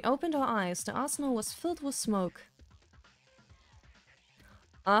moments, when we opened our eyes, the arsenal was filled with smoke.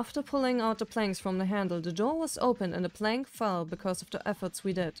 After pulling out the planks from the handle, the door was opened and the plank fell because of the efforts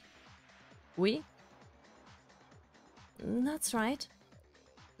we did. We? That's right.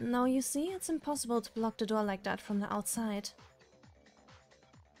 Now you see, it's impossible to block the door like that from the outside.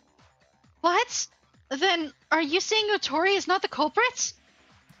 What? Then, are you saying Otori is not the culprit?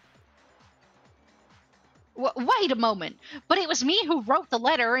 Wait a moment. But it was me who wrote the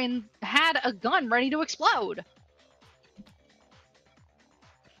letter and had a gun ready to explode.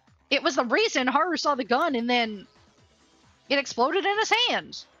 It was the reason Haru saw the gun and then it exploded in his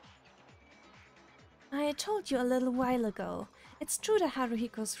hands. I told you a little while ago. It's true that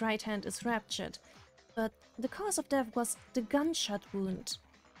Haruhiko's right hand is ruptured, but the cause of death was the gunshot wound.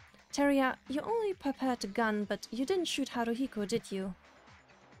 Teria, you only prepared the gun, but you didn't shoot Haruhiko, did you?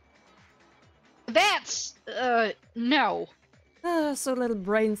 That's, no. So little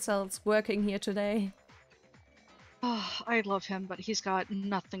brain cells working here today. Oh, I love him, but he's got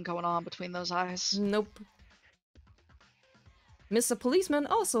nothing going on between those eyes. Nope. Mr. Policeman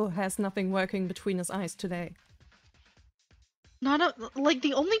also has nothing working between his eyes today. Like,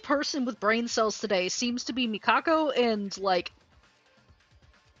 the only person with brain cells today seems to be Mikako and, like,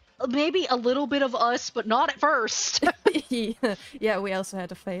 maybe a little bit of us, but not at first. Yeah, we also had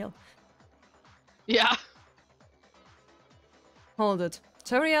to fail. Yeah. Hold it.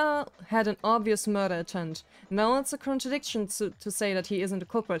 Teria had an obvious murder intent. Now it's a contradiction to say that he isn't a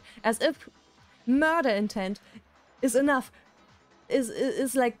culprit. As if murder intent is enough.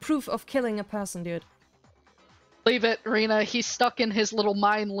 Is like proof of killing a person, dude. Leave it, Rina. He's stuck in his little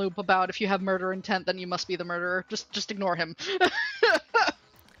mind loop about if you have murder intent, then you must be the murderer. Just ignore him.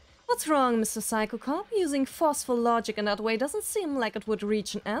 What's wrong, Mr. Psychocop? Using forceful logic in that way doesn't seem like it would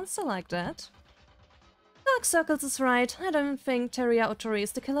reach an answer like that. Dark Circles is right. I don't think Teria Otori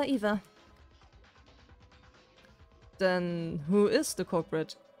is the killer either. Then who is the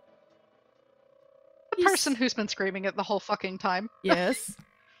culprit? The person who's been screaming it the whole fucking time. Yes.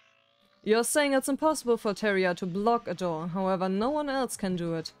 You're saying it's impossible for Teria to block a door, however no one else can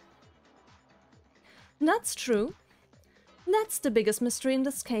do it. That's true. That's the biggest mystery in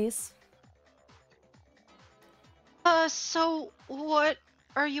this case. So what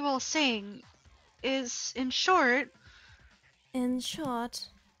are you all saying? Is, in short... In short,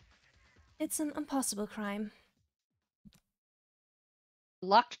 it's an impossible crime.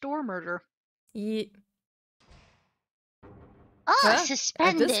 Locked door murder. Oh, At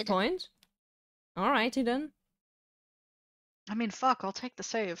suspended. this point? Alrighty then. I mean, fuck, I'll take the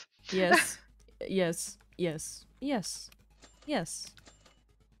save. Yes. Yes. Yes. Yes. Yes.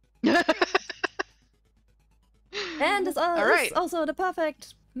 And it's Alright. also the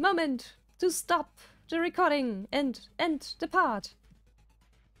perfect moment to stop the recording and end the part.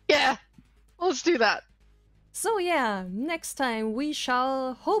 Yeah, let's do that. So yeah, next time we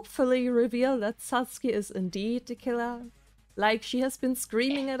shall hopefully reveal that Satsuki is indeed the killer, like she has been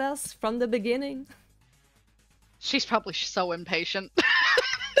screaming at us from the beginning. She's probably so impatient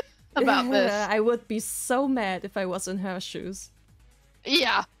about this. I would be so mad if I was in her shoes.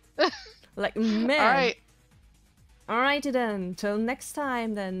 Yeah. Like, man. Alright. Alrighty then, till next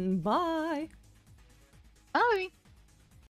time then, bye! Bye.